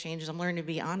that has changed is I'm learning to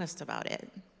be honest about it.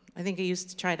 I think I used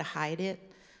to try to hide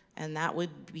it, and that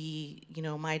would be, you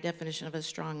know, my definition of a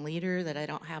strong leader, that I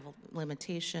don't have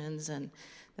limitations and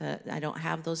that I don't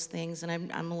have those things.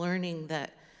 And I'm learning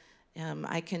that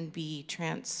I can be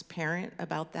transparent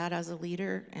about that as a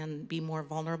leader and be more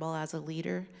vulnerable as a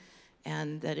leader,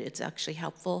 and that it's actually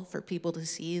helpful for people to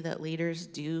see that leaders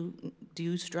do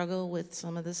struggle with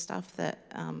some of the stuff that,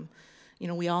 you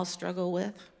know, we all struggle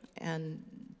with, and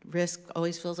risk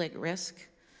always feels like risk.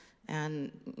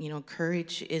 And, you know,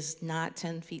 courage is not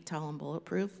 10 feet tall and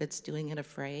bulletproof. It's doing it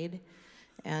afraid.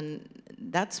 And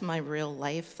that's my real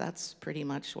life. That's pretty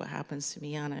much what happens to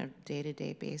me on a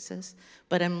day-to-day basis.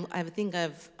 But I think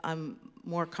I'm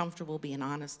more comfortable being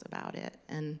honest about it.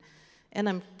 And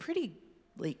I'm pretty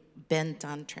like bent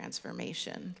on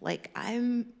transformation. Like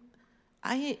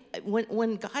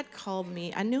when God called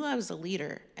me, I knew I was a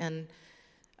leader, and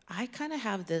I kind of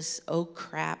have this oh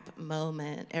crap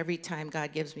moment every time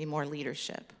God gives me more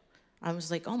leadership. I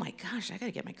was like, oh my gosh, I got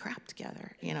to get my crap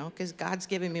together, because God's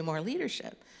giving me more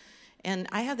leadership. And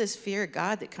I have this fear of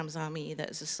God that comes on me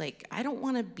that's just like, I don't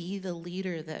want to be the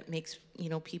leader that makes,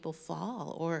 people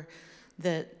fall, or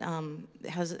that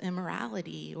has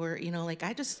immorality, or,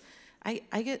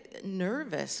 I get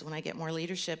nervous when I get more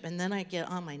leadership, and then I get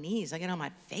on my knees, I get on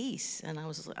my face, and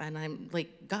I'm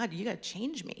like, God, you got to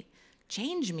change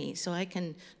me so I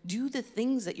can do the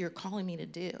things that you're calling me to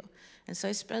do. And so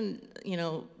I spend,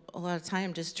 a lot of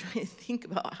time just trying to think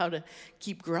about how to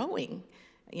keep growing,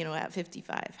 at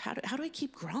 55. How do I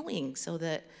keep growing so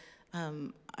that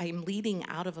I'm leading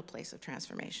out of a place of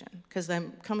transformation? Because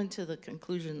I'm coming to the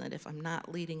conclusion that if I'm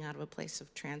not leading out of a place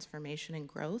of transformation and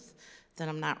growth, then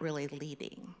I'm not really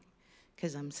leading,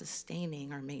 because I'm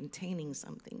sustaining or maintaining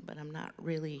something, but I'm not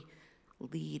really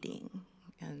leading.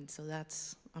 And so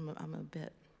I'm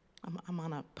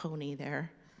on a pony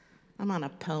there. I'm on a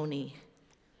pony.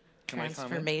 Can I comment?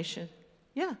 Transformation.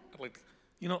 Yeah.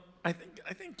 I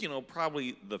think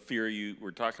probably the fear you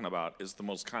were talking about is the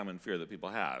most common fear that people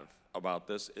have about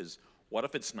this is, what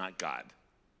if it's not God?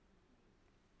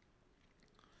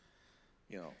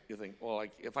 You think, well,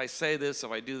 like, if I say this,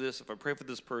 if I do this, if I pray for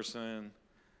this person,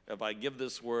 if I give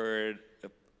this word,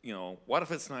 what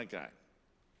if it's not God?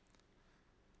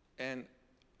 And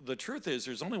the truth is,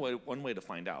 there's only one way to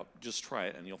find out. Just try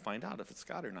it, and you'll find out if it's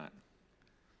God or not.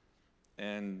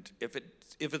 And if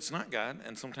it's not God,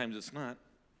 and sometimes it's not,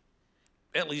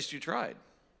 at least you tried.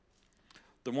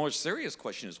 The more serious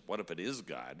question is, what if it is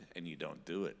God and you don't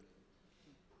do it?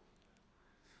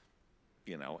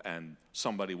 And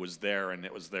somebody was there and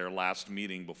it was their last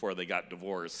meeting before they got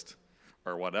divorced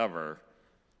or whatever.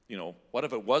 What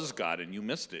if it was God and you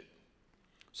missed it?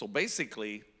 So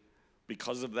basically,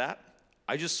 because of that,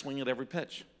 I just swing at every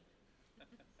pitch.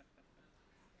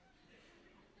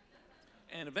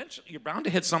 And eventually, you're bound to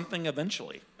hit something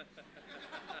eventually.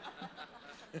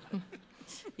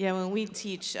 Yeah, when we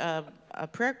teach a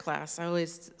prayer class, I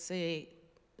always say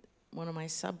one of my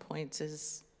subpoints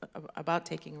is about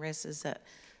taking risks is that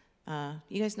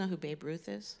you guys know who Babe Ruth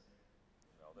is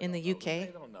in the UK?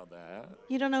 They don't know that.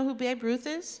 You don't know who Babe Ruth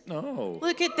is? No.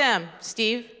 Look at them,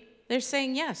 Steve. They're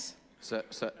saying yes.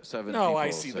 Seven No, people I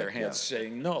see said their hands yes.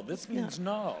 saying no. This means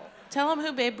no. Tell them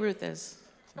who Babe Ruth is.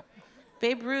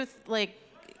 Babe Ruth, like,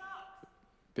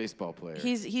 Baseball player.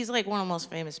 he's like one of the most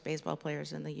famous baseball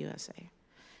players in the USA,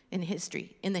 in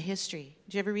history.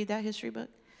 Did you ever read that history book?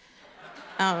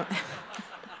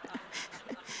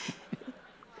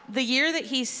 The year that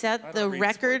he set the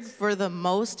record for the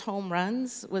most home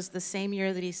runs was the same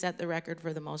year that he set the record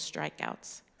for the most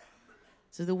strikeouts.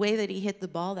 So the way that he hit the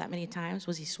ball that many times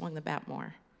was he swung the bat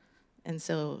more. And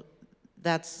so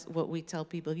that's what we tell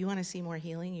people. If you want to see more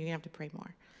healing, you're going to have to pray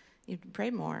more. You pray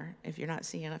more if you're not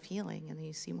seeing enough healing, and then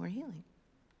you see more healing.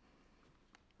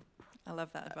 I love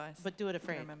that advice. But do it I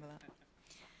afraid. remember that.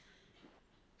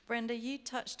 Brenda, you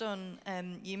touched on,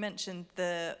 you mentioned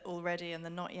the already and the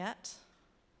not yet.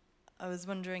 I was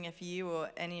wondering if you or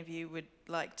any of you would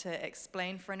like to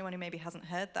explain for anyone who maybe hasn't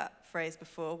heard that phrase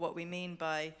before, what we mean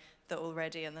by the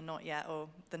already and the not yet, or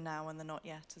the now and the not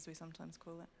yet, as we sometimes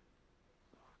call it.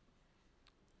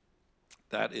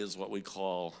 That is what we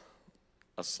call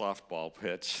a softball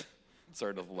pitch,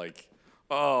 sort of like,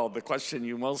 oh, the question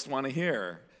you most want to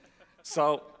hear.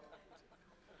 So,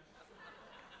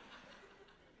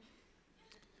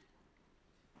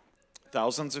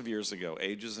 thousands of years ago,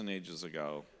 ages and ages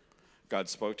ago, God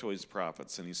spoke to his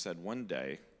prophets, and he said one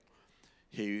day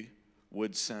he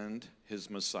would send his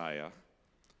Messiah,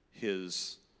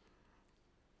 his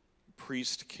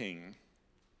priest king,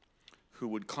 who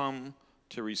would come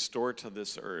to restore to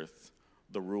this earth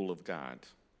the rule of God,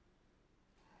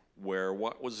 where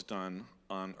what was done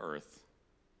on earth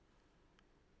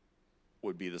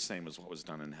would be the same as what was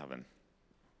done in heaven.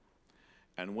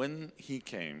 And when he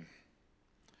came,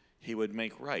 he would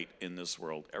make right in this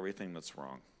world everything that's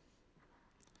wrong.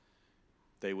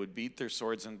 They would beat their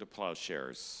swords into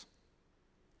plowshares,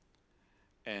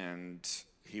 and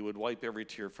he would wipe every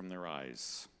tear from their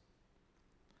eyes,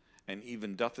 and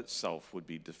even death itself would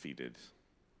be defeated.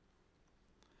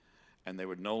 And they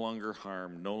would no longer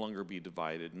harm, no longer be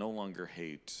divided, no longer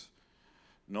hate,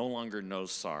 no longer know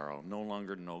sorrow, no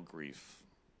longer know grief.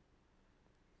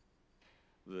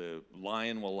 The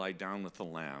lion will lie down with the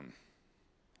lamb,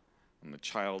 and the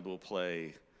child will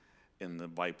play in the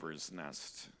viper's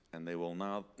nest, and they will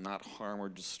not harm or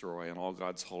destroy on all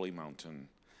God's holy mountain.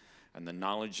 And the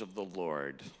knowledge of the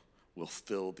Lord will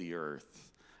fill the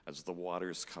earth as the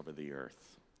waters cover the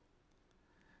earth.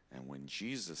 And when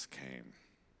Jesus came,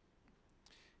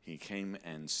 he came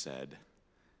and said,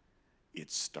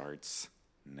 "It starts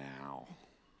now.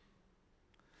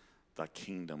 The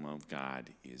kingdom of God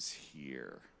is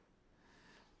here."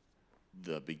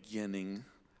 The beginning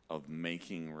of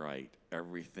making right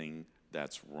everything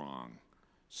that's wrong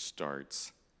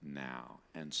starts now.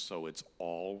 And so it's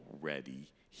already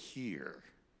here.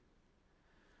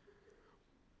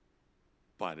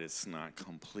 But it's not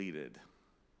completed.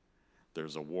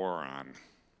 There's a war on.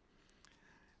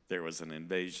 There was an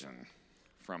invasion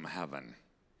from heaven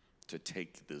to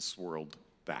take this world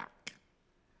back.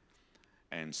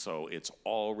 And so it's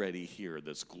already here,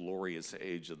 this glorious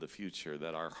age of the future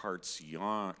that our hearts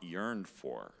yearn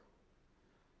for.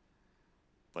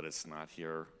 But it's not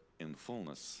here in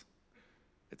fullness.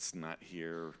 It's not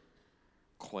here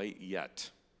quite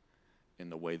yet in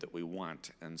the way that we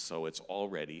want. And so it's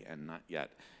already and not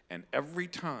yet. And every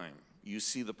time you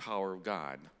see the power of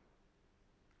God,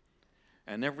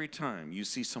 and every time you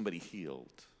see somebody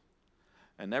healed,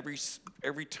 and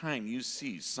every time you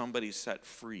see somebody set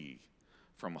free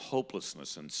from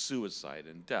hopelessness and suicide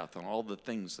and death and all the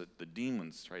things that the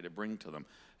demons try to bring to them,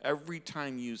 every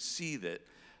time you see that,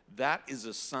 that is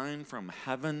a sign from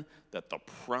heaven that the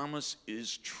promise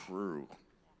is true.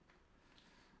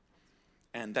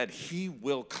 And that he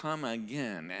will come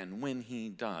again, and when he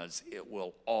does, it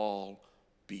will all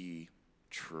be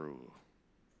true.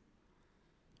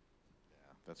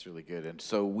 That's really good. And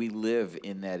so we live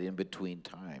in that in-between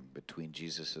time between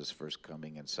Jesus' first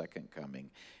coming and second coming.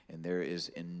 And there is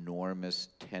enormous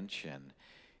tension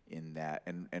in that.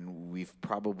 And we've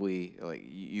probably,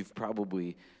 you've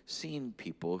probably seen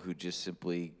people who just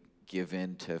simply give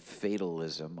in to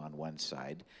fatalism on one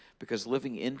side, because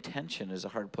living in tension is a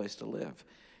hard place to live.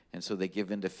 And so they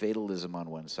give in to fatalism on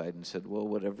one side and said, well,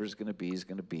 whatever's going to be is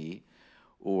going to be.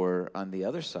 Or on the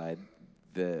other side,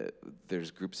 there's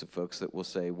groups of folks that will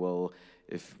say, well,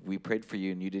 if we prayed for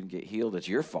you and you didn't get healed, it's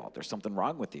your fault. There's something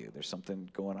wrong with you. There's something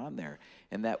going on there.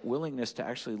 And that willingness to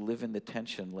actually live in the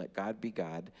tension, let God be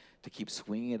God, to keep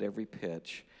swinging at every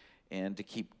pitch and to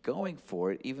keep going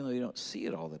for it, even though you don't see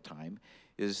it all the time,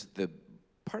 is the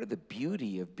part of the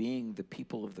beauty of being the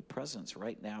people of the presence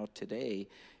right now, today,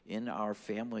 in our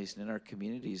families and in our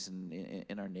communities and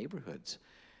in our neighborhoods.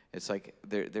 It's like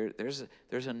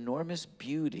there's enormous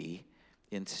beauty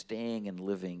in staying and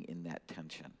living in that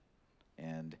tension.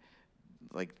 And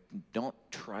don't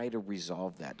try to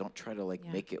resolve that. Don't try to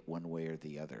make it one way or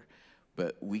the other.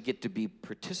 But we get to be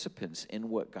participants in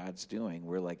what God's doing.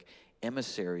 We're like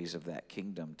emissaries of that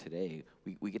kingdom today.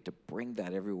 We get to bring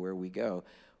that everywhere we go.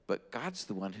 But God's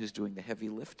the one who's doing the heavy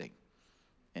lifting.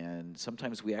 And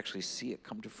sometimes we actually see it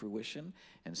come to fruition,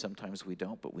 and sometimes we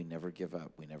don't, but we never give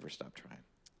up. We never stop trying.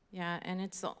 Yeah,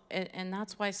 and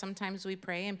that's why sometimes we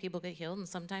pray and people get healed, and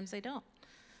sometimes they don't.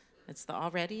 It's the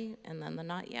already and then the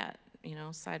not yet,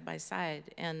 side by side.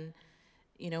 And,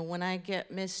 when I get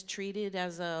mistreated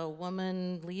as a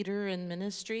woman leader in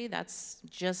ministry, that's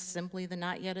just simply the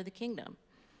not yet of the kingdom.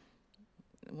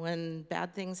 When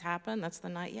bad things happen, that's the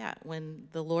not yet. When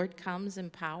the Lord comes in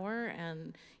power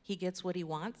and he gets what he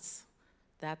wants,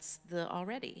 that's the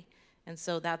already. And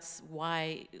so that's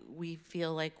why we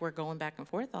feel like we're going back and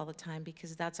forth all the time,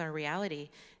 because that's our reality.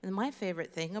 And my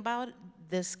favorite thing about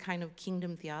this kind of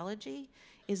kingdom theology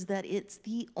is that it's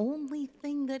the only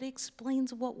thing that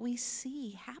explains what we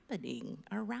see happening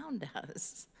around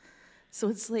us. So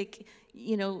it's like,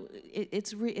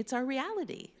 it's our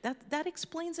reality. That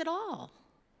explains it all.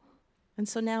 And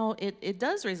so now it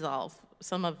does resolve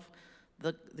some of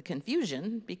the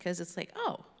confusion, because it's like,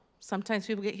 oh, sometimes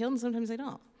people get healed and sometimes they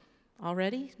don't.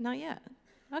 Already? Not yet.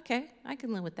 Okay, I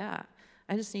can live with that.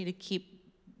 I just need to keep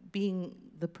being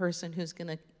the person who's going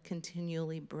to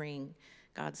continually bring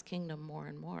God's kingdom more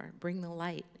and more, bring the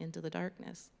light into the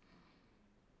darkness.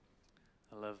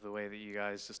 I love the way that you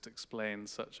guys just explained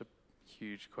such a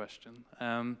huge question.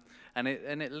 And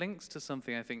it links to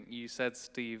something I think you said,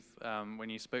 Steve, when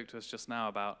you spoke to us just now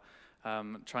about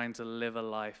trying to live a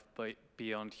life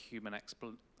beyond human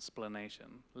explanation.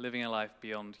 Living a life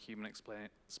beyond human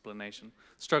explanation.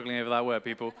 Struggling over that word,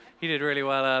 people. He did really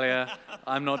well earlier.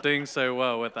 I'm not doing so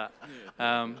well with that.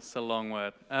 It's a long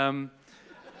word. And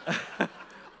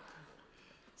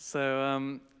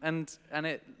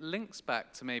it links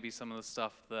back to maybe some of the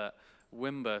stuff that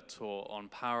Wimber taught on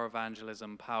power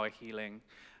evangelism, power healing,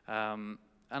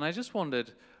 And I just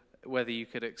wondered whether you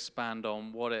could expand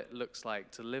on what it looks like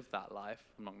to live that life.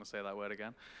 I'm not going to say that word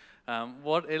again.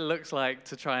 What it looks like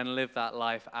to try and live that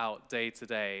life out day to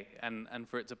day and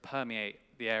for it to permeate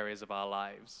the areas of our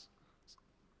lives.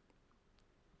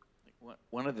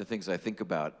 One of the things I think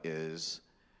about is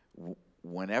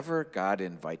whenever God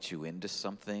invites you into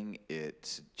something,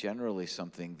 it's generally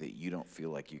something that you don't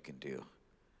feel like you can do.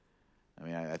 I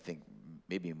mean, I think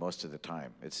maybe most of the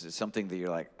time. It's something that you're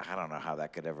like, I don't know how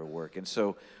that could ever work. And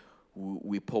so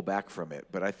we pull back from it.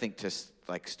 But I think to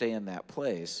stay in that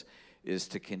place is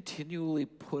to continually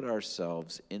put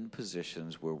ourselves in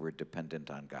positions where we're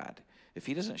dependent on God. If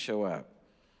he doesn't show up,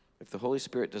 if the Holy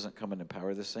Spirit doesn't come and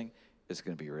empower this thing, it's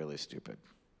going to be really stupid.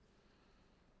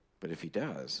 But if he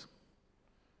does,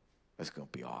 it's going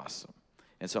to be awesome.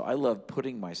 And so I love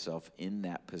putting myself in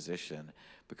that position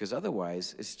because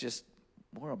otherwise it's just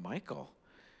more of Michael.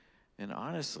 And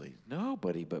honestly,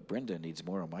 nobody but Brenda needs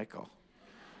more of Michael.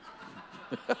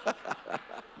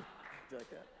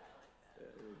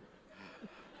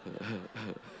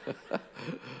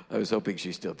 I was hoping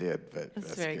she still did, but That's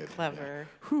that's very good. clever.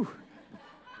 Whew.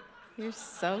 You're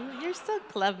so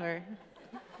clever.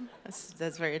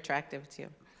 That's very attractive too.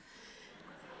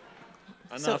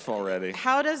 Enough already.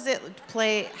 How does it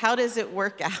play? How does it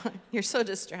work out? You're so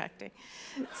distracting.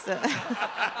 So,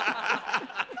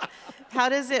 how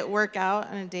does it work out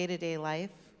in a day-to-day life?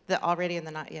 The already and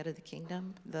the not yet of the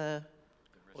kingdom. Or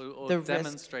The risk.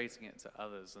 demonstrating it to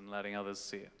others and letting others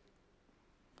see it.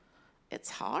 It's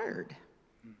hard.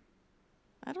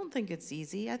 I don't think it's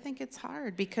easy. I think it's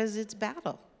hard because it's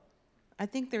battle. I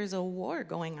think there's a war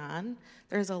going on.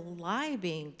 There's a lie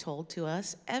being told to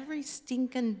us every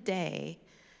stinking day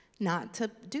not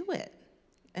to do it.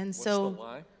 And so the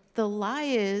lie? the lie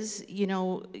is,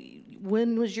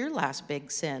 when was your last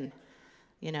big sin?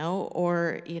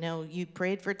 Or, you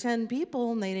prayed for 10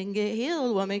 people and they didn't get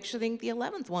healed. What makes you think the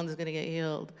 11th one's going to get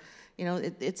healed?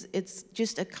 It's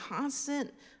just a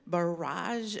constant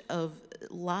barrage of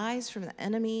lies from the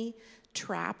enemy,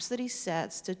 traps that he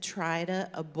sets to try to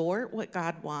abort what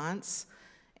God wants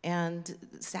and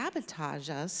sabotage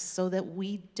us so that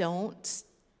we don't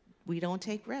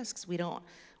take risks. We don't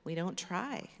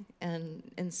try.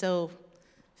 And so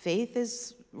faith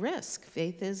is risk.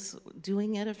 Faith is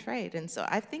doing it afraid. And so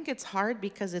I think it's hard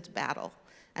because it's battle.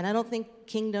 And I don't think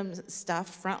kingdom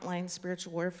stuff, frontline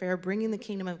spiritual warfare, bringing the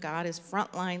kingdom of God is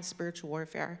frontline spiritual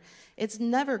warfare. It's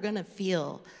never going to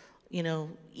feel,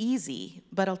 easy.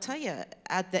 But I'll tell you,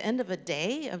 at the end of a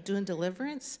day of doing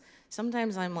deliverance,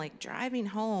 sometimes I'm like driving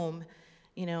home,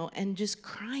 and just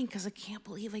crying because I can't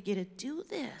believe I get to do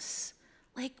this.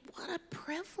 Like, what a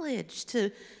privilege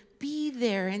to be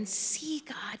there and see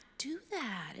God do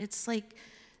that. It's like,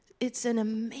 it's an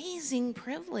amazing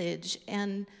privilege.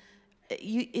 And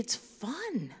it's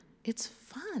fun. It's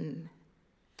fun.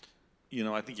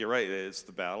 I think you're right. It's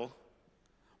the battle,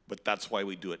 but that's why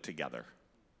we do it together.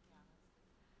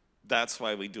 That's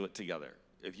why we do it together.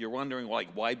 If you're wondering,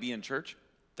 why be in church?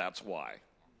 That's why.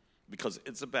 Because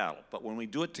it's a battle. But when we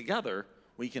do it together,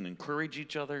 we can encourage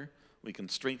each other, we can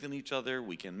strengthen each other,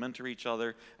 we can mentor each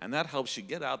other, and that helps you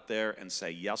get out there and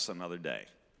say yes another day.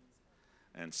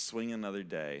 And swing another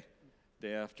day,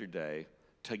 day after day.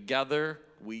 Together,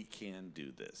 we can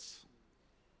do this.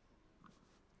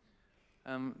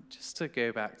 Just to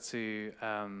go back to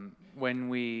when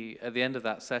we, at the end of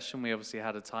that session, we obviously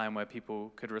had a time where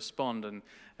people could respond, and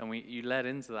you led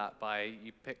into that by,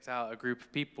 you picked out a group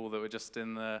of people that were just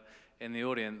in the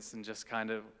audience and just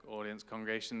kind of,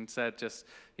 congregation said,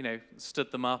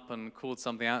 stood them up and called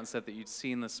something out and said that you'd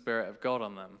seen the Spirit of God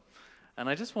on them. And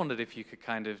I just wondered if you could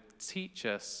kind of teach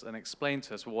us and explain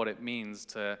to us what it means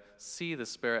to see the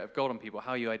Spirit of God on people,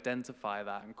 how you identify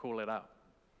that and call it out,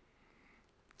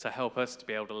 to help us to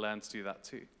be able to learn to do that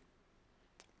too.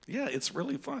 Yeah, it's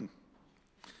really fun.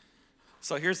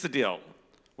 So here's the deal.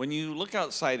 When you look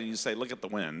outside and you say, look at the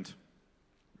wind,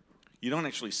 you don't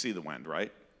actually see the wind,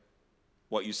 right?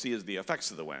 What you see is the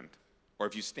effects of the wind. Or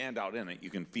if you stand out in it, you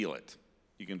can feel it.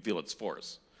 You can feel its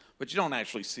force. But you don't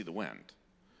actually see the wind.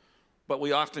 But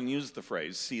we often use the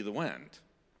phrase, see the wind.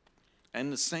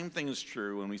 And the same thing is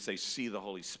true when we say, see the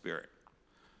Holy Spirit.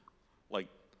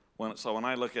 When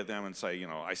I look at them and say,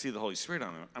 I see the Holy Spirit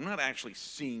on them, I'm not actually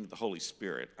seeing the Holy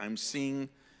Spirit. I'm seeing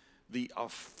the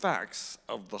effects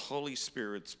of the Holy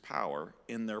Spirit's power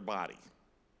in their body.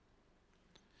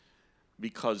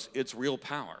 Because it's real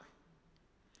power.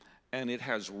 And it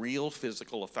has real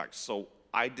physical effects. So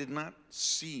I did not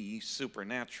see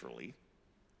supernaturally.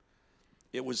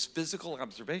 It was physical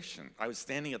observation. I was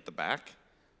standing at the back.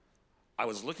 I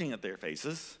was looking at their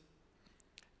faces.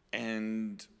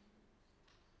 And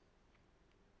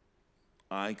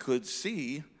I could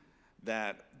see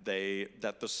that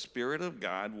that the Spirit of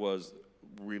God was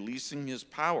releasing his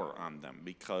power on them,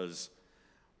 because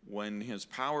when his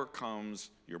power comes,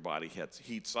 your body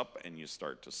heats up and you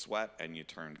start to sweat and you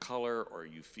turn color, or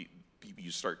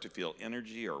you start to feel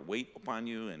energy or weight upon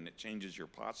you, and it changes your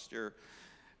posture,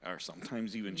 or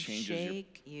sometimes even changes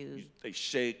shake, they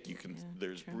shake,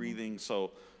 there's breathing.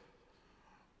 So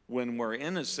when we're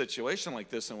in a situation like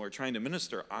this and we're trying to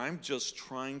minister, I'm just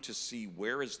trying to see,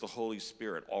 where is the Holy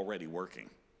Spirit already working?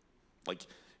 Like,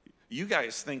 you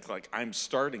guys think like I'm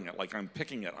starting it, like I'm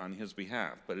picking it on his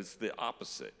behalf, but it's the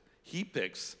opposite. He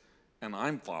picks and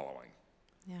I'm following.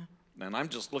 Yeah. And I'm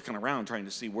just looking around trying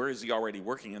to see, where is he already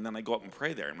working? And then I go up and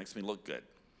pray there. It makes me look good.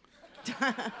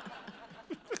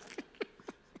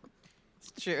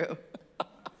 It's true.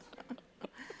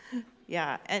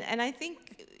 Yeah, and I think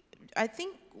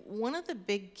one of the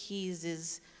big keys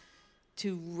is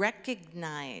to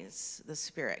recognize the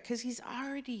Spirit, because he's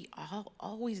already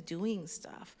always doing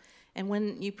stuff. And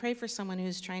when you pray for someone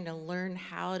who's trying to learn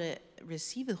how to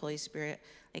receive the Holy Spirit,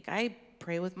 like I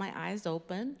pray with my eyes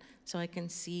open so I can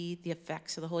see the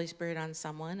effects of the Holy Spirit on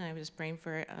someone. I was praying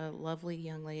for a lovely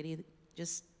young lady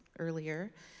just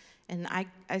earlier, and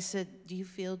I said, "Do you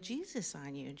feel Jesus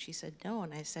on you?" And she said, "No."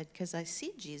 And I said, "Because I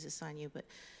see Jesus on you." But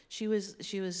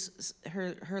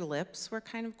her lips were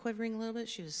kind of quivering a little bit.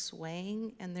 She was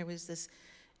swaying, and there was this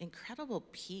incredible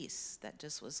peace that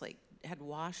just was like, had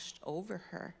washed over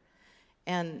her.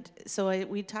 And so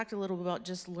we talked a little bit about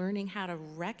just learning how to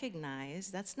recognize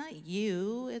that's not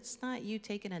you. It's not you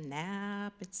taking a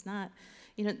nap. It's not,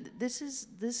 this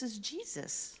is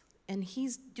Jesus, and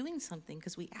he's doing something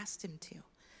because we asked him to.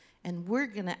 And we're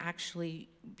going to actually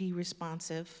be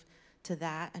responsive to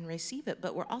that and receive it,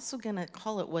 but we're also going to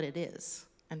call it what it is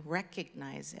and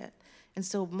recognize it. And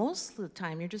so most of the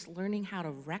time, you're just learning how to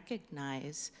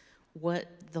recognize what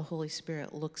the Holy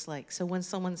Spirit looks like. So when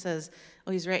someone says,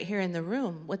 "Oh, he's right here in the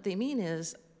room," what they mean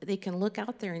is they can look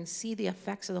out there and see the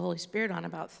effects of the Holy Spirit on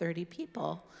about 30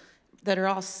 people that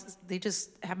are they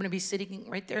just happen to be sitting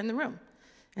right there in the room.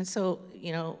 And so,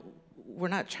 we're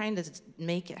not trying to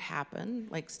make it happen,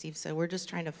 like Steve said. We're just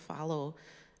trying to follow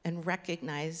and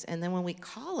recognize. And then when we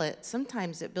call it,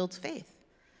 sometimes it builds faith.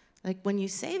 Like when you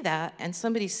say that and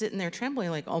somebody's sitting there trembling,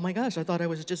 like, "Oh my gosh, I thought I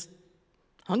was just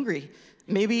hungry.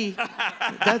 Maybe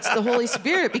that's the Holy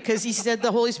Spirit, because he said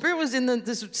the Holy Spirit was in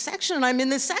this section, and I'm in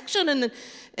this section."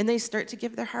 And they start to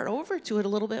give their heart over to it a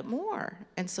little bit more.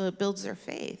 And so it builds their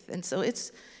faith. And so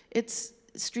it's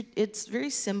very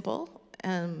simple.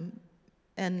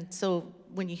 And so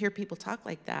when you hear people talk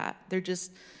like that,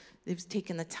 they've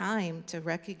taken the time to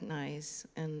recognize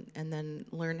and then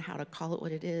learn how to call it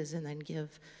what it is, and then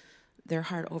give their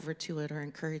heart over to it or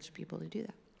encourage people to do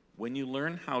that. When you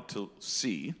learn how to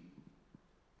see,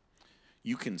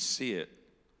 you can see it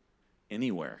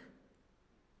anywhere.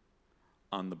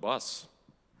 On the bus,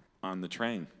 on the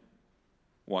train,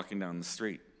 walking down the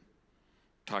street,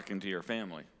 talking to your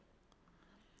family.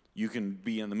 You can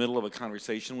be in the middle of a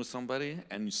conversation with somebody,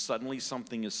 and suddenly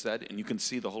something is said, and you can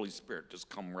see the Holy Spirit just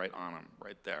come right on them,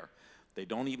 right there. They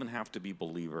don't even have to be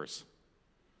believers,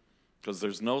 because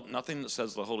there's nothing that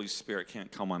says the Holy Spirit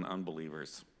can't come on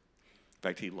unbelievers. In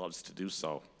fact, he loves to do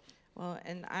so. Well,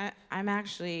 and I'm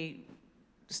actually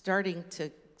starting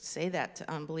to say that to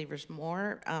unbelievers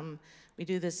more. We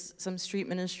do some street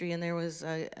ministry, and there was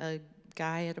a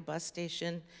guy at a bus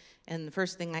station, and the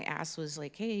first thing I asked was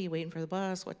like, "Hey, you waiting for the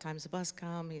bus? What time's the bus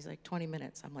come?" He's like, 20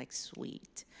 minutes. I'm like,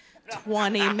 sweet.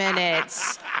 20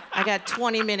 minutes. I got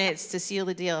 20 minutes to seal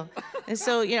the deal. And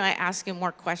so, I ask him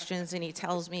more questions, and he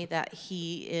tells me that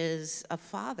he is a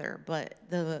father, but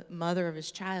the mother of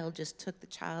his child just took the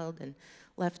child and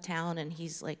left town, and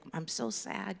he's like, "I'm so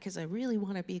sad because I really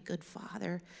want to be a good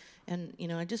father. And,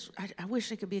 I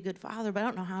wish I could be a good father, but I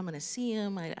don't know how I'm going to see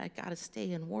him. I got to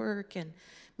stay and work, and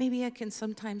maybe I can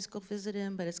sometimes go visit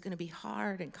him, but it's going to be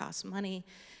hard and cost money."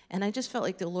 And I just felt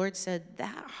like the Lord said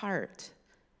that heart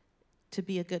to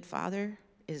be a good father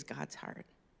is God's heart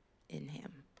in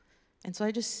him. And so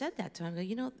I just said that to him.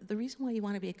 The reason why you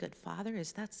want to be a good father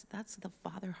is that's the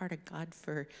father heart of God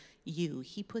for you.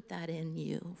 He put that in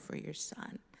you for your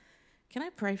son. Can I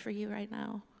pray for you right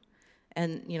now?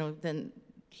 And, then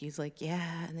he's like,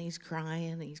 "Yeah," and he's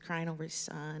crying over his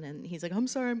son, and he's like, "I'm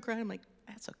sorry, I'm crying." I'm like,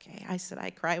 "That's okay." I said, I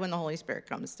cry when the Holy Spirit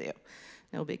comes to you.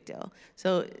 No big deal.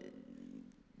 So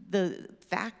the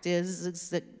fact is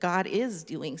that God is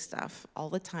doing stuff all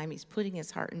the time. He's putting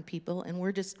his heart in people, and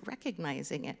we're just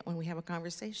recognizing it when we have a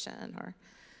conversation. Or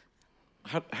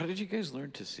How did you guys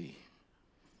learn to see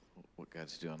what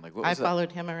God's doing? Like, what I was that?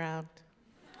 followed him around.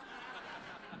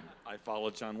 I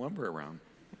followed John Wimber around.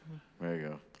 There you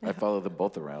go. I follow them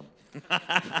both around.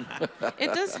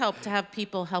 It does help to have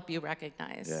people help you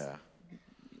recognize. Yeah.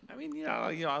 I mean,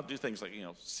 I'll do things like,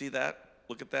 see that?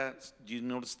 Look at that. Do you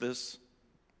notice this?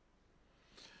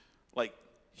 Like,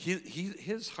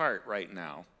 his heart right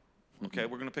now, okay,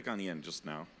 we're going to pick on Ian just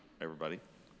now, everybody.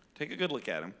 Take a good look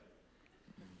at him.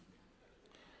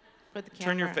 Put the camera,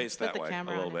 Turn your face put that the way a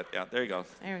camera little on bit. Yeah, there you go.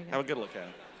 There we go. Have a good look at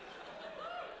him.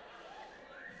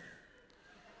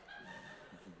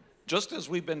 Just as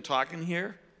we've been talking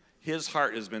here, his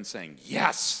heart has been saying,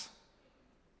 yes.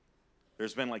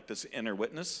 There's been like this inner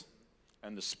witness,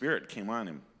 and the Spirit came on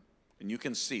him. And you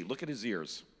can see, look at his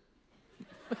ears.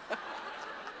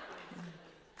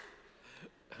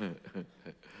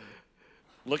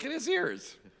 Look at his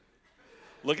ears.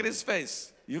 Look at his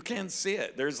face. You can see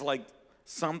it. There's like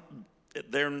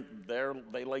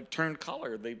they like turned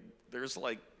color.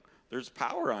 There's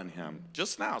power on him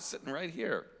just now, sitting right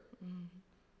here.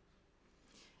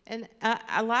 And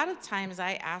a lot of times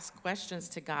I ask questions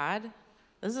to God.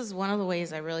 This is one of the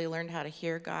ways I really learned how to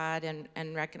hear God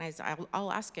and recognize.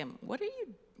 I'll ask him, what are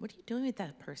you doing with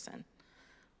that person?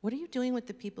 What are you doing with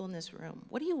the people in this room?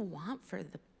 What do you want for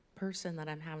the person that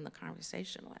I'm having the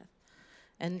conversation with?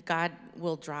 And God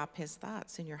will drop his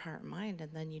thoughts in your heart and mind,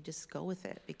 and then you just go with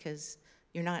it because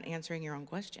you're not answering your own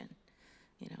question.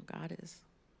 God is.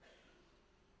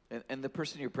 And the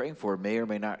person you're praying for may or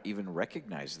may not even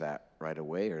recognize that right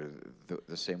away, or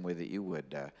the same way that you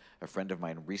would. A friend of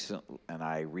mine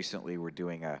recently were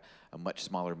doing a much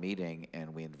smaller meeting,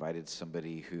 and we invited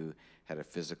somebody who had a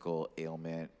physical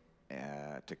ailment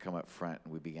to come up front,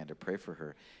 and we began to pray for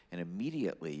her. And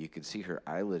immediately you could see her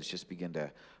eyelids just begin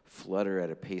to flutter at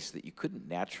a pace that you couldn't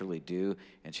naturally do,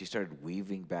 and she started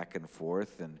weaving back and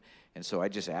forth. And so I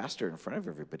just asked her in front of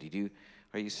everybody,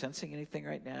 are you sensing anything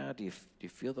right now? Do you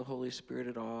feel the Holy Spirit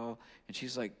at all? And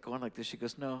she's like going like this. She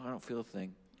goes, no, I don't feel a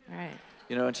thing. Right.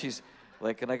 And she's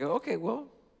like, and I go, okay, well,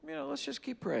 let's just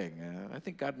keep praying. I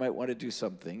think God might want to do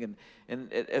something.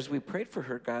 And as we prayed for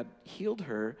her, God healed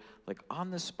her like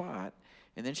on the spot.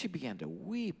 And then she began to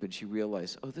weep, and she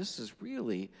realized, oh, this is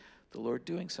really the Lord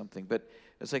doing something. But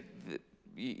it's like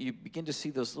you begin to see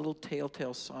those little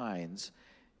telltale signs,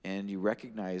 and you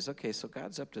recognize, okay, so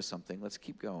God's up to something. Let's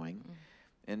keep going. Mm-hmm.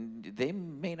 And they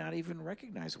may not even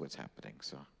recognize what's happening.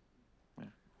 So, yeah.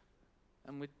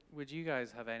 And would you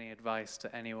guys have any advice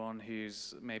to anyone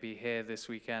who's maybe here this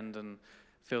weekend and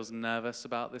feels nervous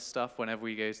about this stuff whenever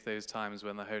we go to those times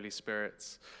when the Holy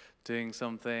Spirit's doing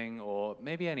something, or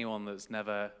maybe anyone that's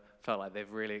never felt like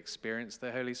they've really experienced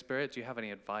the Holy Spirit? Do you have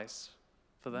any advice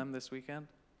for them this weekend?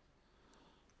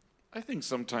 I think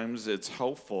sometimes it's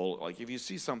helpful, like if you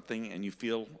see something and you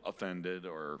feel offended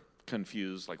or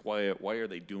confused, like why are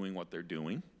they doing what they're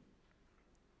doing?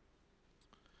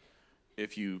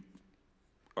 If you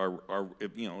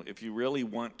if you really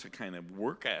want to kind of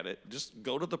work at it, just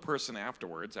go to the person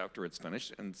afterwards, after it's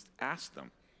finished, and ask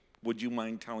them, would you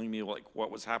mind telling me like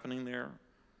what was happening there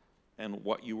and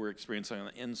what you were experiencing on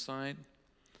the inside?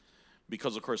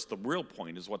 Because of course the real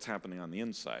point is what's happening on the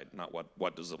inside, not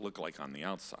what does it look like on the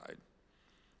outside.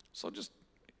 So just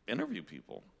interview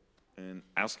people and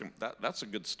ask them. That's a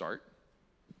good start.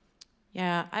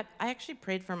 Yeah, I actually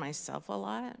prayed for myself a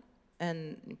lot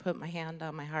and put my hand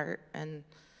on my heart and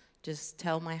just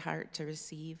tell my heart to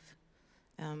receive.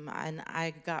 And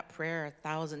I got prayer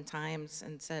 1,000 times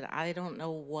and said, I don't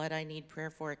know what I need prayer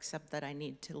for except that I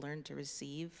need to learn to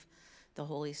receive the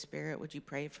Holy Spirit. Would you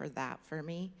pray for that for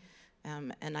me?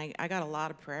 And I got a lot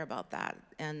of prayer about that.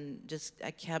 And just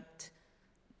I kept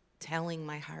telling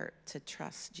my heart to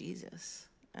trust Jesus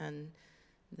and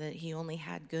that he only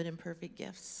had good and perfect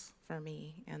gifts for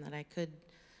me, and that I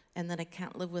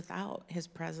can't live without his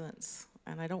presence.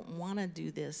 And I don't want to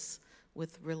do this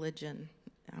with religion.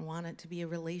 I want it to be a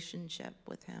relationship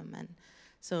with him. And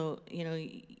so,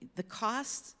 the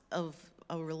cost of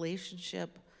a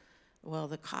relationship,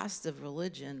 the cost of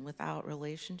religion without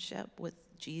relationship with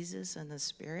Jesus and the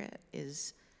Spirit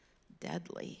is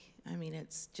deadly. I mean,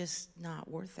 it's just not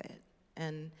worth it.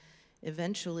 And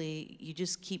eventually, you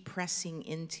just keep pressing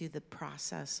into the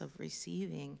process of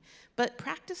receiving. But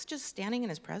practice just standing in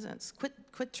his presence.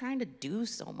 Quit trying to do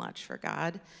so much for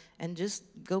God and just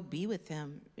go be with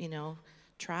him.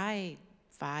 Try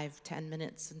 5-10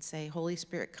 minutes and say, Holy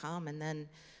Spirit, come, and then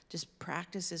just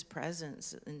practice his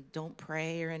presence and don't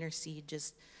pray or intercede,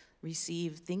 just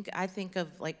receive. I think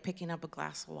of like picking up a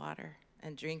glass of water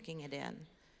and drinking it in,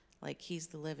 like he's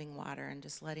the living water, and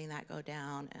just letting that go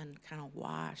down and kind of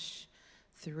wash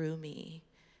through me.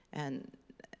 And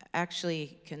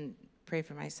actually can pray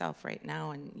for myself right now,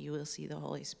 and you will see the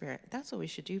Holy Spirit. That's what we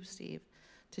should do, Steve,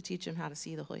 to teach him how to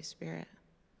see the Holy Spirit.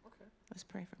 Let's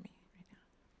pray for me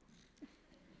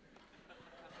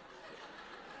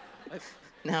right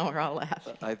now. Now we're all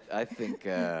laughing. I think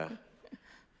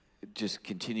just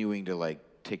continuing to like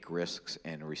take risks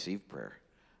and receive prayer.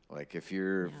 Like if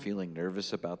you're feeling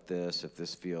nervous about this, if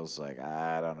this feels like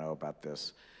I don't know about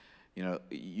this, you know,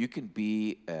 you can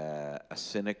be a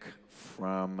cynic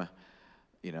from,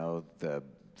 you know, the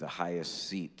highest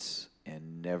seats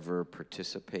and never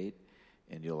participate,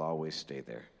 and you'll always stay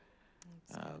there.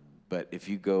 But if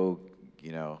you go,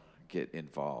 you know, get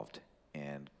involved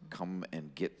and come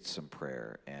and get some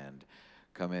prayer and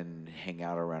come and hang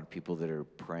out around people that are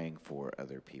praying for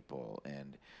other people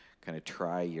and kind of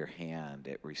try your hand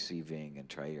at receiving and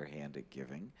try your hand at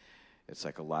giving, it's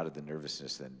like a lot of the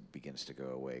nervousness then begins to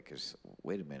go away because,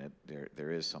 wait a minute,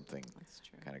 there is something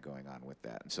kind of going on with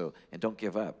that. And don't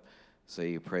give up.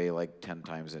 Say you pray like 10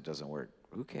 times and it doesn't work.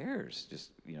 Who cares?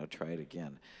 Just, you know, try it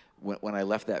again. When I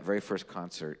left that very first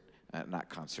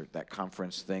that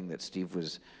conference thing that Steve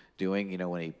was doing, you know,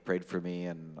 when he prayed for me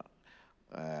and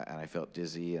I felt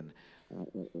dizzy, and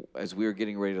as we were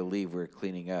getting ready to leave, we were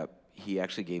cleaning up, he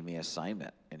actually gave me an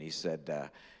assignment, and he said,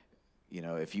 you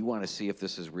know, if you want to see if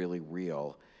this is really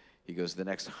real, he goes, the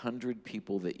next 100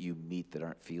 people that you meet that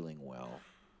aren't feeling well,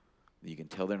 you can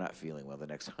tell they're not feeling well, the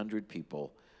next 100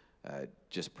 people,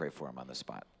 just pray for them on the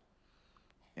spot.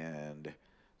 And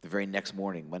the very next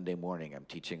morning, Monday morning, I'm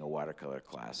teaching a watercolor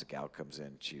class. A gal comes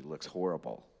in, she looks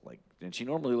horrible, and she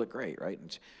normally looked great, right?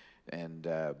 And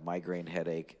migraine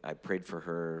headache. I prayed for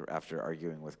her after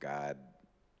arguing with God,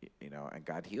 you know, and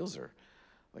God heals her,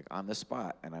 like on the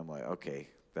spot. And I'm like, okay,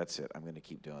 that's it. I'm going to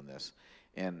keep doing this.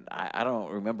 And I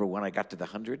don't remember when I got to the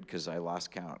 100 because I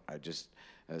lost count. I just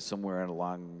somewhere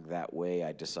along that way,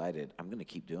 I decided I'm going to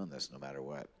keep doing this no matter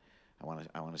what. I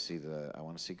want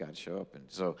to see God show up, and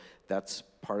so that's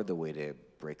part of the way to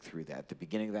break through that. At the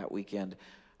beginning of that weekend,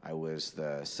 I was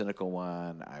the cynical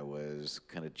one. I was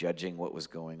kind of judging what was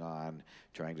going on,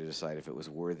 trying to decide if it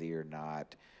was worthy or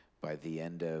not. By the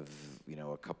end of, you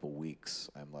know, a couple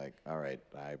weeks, I'm like, all right,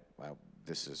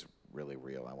 this is really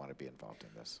real. I want to be involved in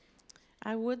this.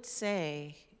 I would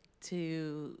say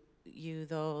to you,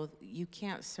 though, you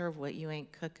can't serve what you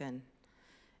ain't cooking.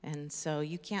 And so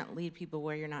you can't lead people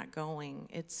where you're not going.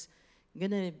 It's going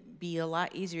to be a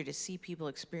lot easier to see people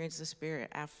experience the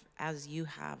Spirit as you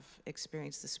have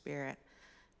experienced the Spirit,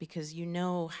 because you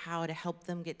know how to help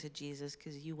them get to Jesus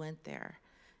because you went there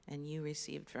and you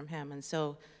received from him. And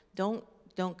so don't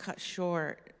cut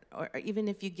short, or even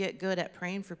if you get good at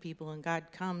praying for people and God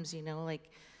comes, you know, like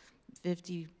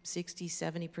 50, 60,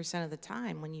 70% of the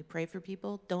time when you pray for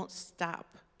people, don't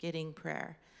stop getting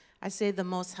prayer. I say the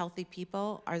most healthy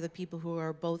people are the people who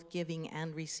are both giving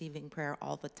and receiving prayer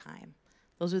all the time.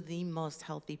 Those are the most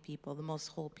healthy people, the most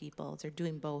whole people. They're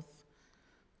doing both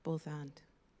and.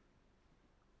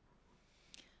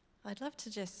 I'd love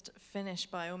to just finish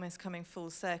by almost coming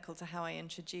full circle to how I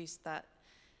introduced that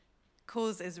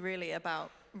Cause is really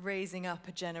about raising up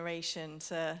a generation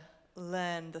to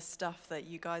learn the stuff that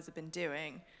you guys have been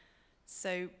doing.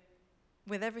 So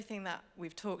with everything that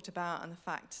we've talked about and the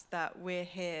fact that we're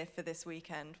here for this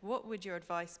weekend, what would your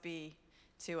advice be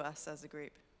to us as a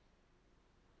group?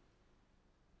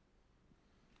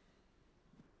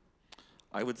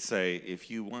 I would say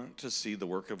if you want to see the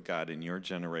work of God in your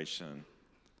generation,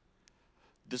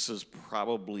 this is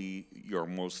probably your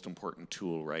most important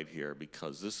tool right here,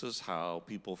 because this is how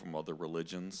people from other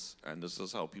religions, and this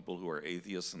is how people who are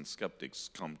atheists and skeptics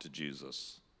come to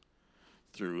Jesus,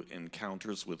 through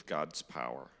encounters with God's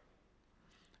power.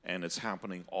 And it's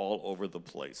happening all over the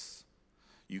place.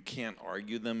 You can't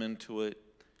argue them into it.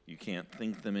 You can't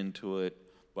think them into it.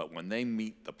 But when they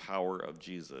meet the power of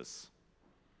Jesus,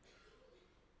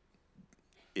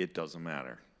 it doesn't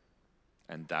matter.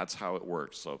 And that's how it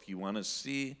works. So if you want to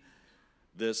see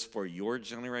this for your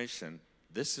generation,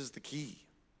 this is the key.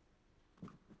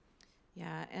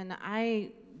 Yeah, and I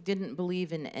didn't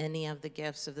believe in any of the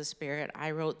gifts of the Spirit.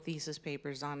 I wrote thesis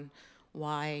papers on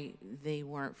why they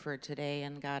weren't for today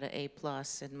and got an A+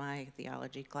 in my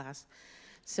theology class.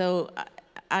 So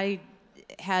I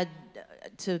had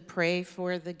to pray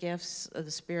for the gifts of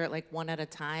the Spirit like one at a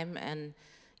time, and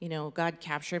you know, God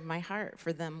captured my heart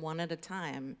for them one at a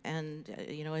time. And,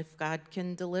 you know, if God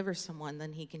can deliver someone,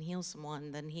 then he can heal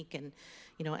someone, then he can,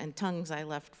 you know, and tongues I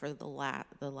left for the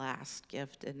last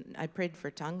gift. And I prayed for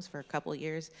tongues for a couple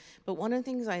years. But one of the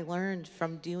things I learned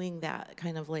from doing that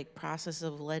kind of like process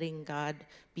of letting God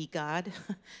be God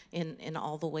in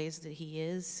all the ways that he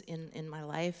is in my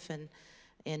life and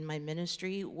in my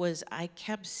ministry was I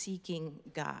kept seeking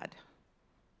God,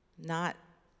 not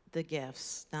the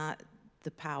gifts, not the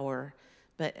power.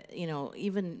 But, you know,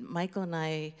 even Michael and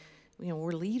I,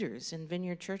 were leaders in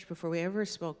Vineyard Church before we ever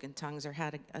spoke in tongues or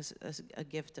had a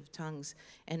gift of tongues.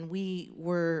 And we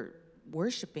were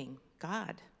worshiping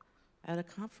God at a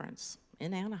conference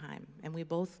in Anaheim. And we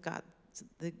both got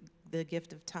the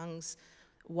gift of tongues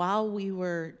while we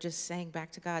were just saying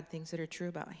back to God things that are true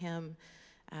about him.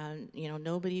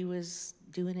 Nobody was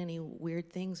doing any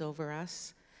weird things over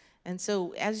us. And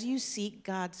so as you seek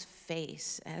God's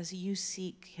face, as you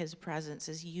seek his presence,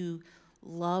 as you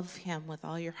love him with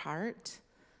all your heart,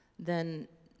 then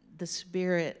the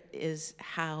Spirit is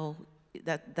how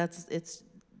that's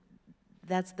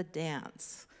the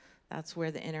dance. That's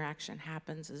where the interaction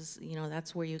happens, is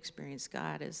that's where you experience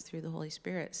God, is through the Holy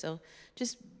Spirit. So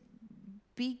just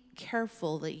be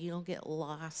careful that you don't get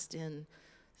lost in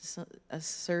a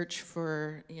search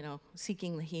for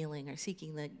seeking the healing or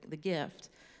seeking the gift,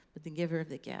 but the giver of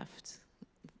the gift,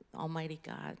 Almighty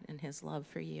God, and his love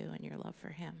for you and your love for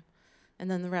him.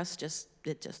 And then the rest just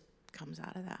comes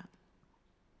out of that.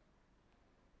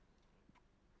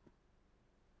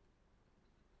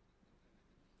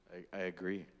 I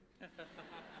agree.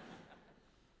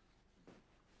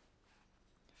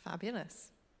 Fabulous.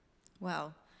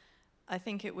 Well, I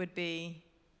think it would be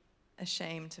a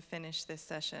shame to finish this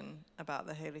session about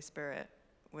the Holy Spirit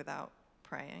without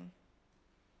praying.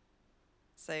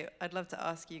 So I'd love to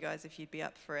ask you guys if you'd be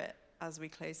up for it as we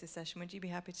close this session. Would you be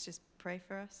happy to just pray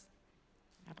for us?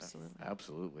 Absolutely.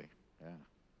 Absolutely, yeah.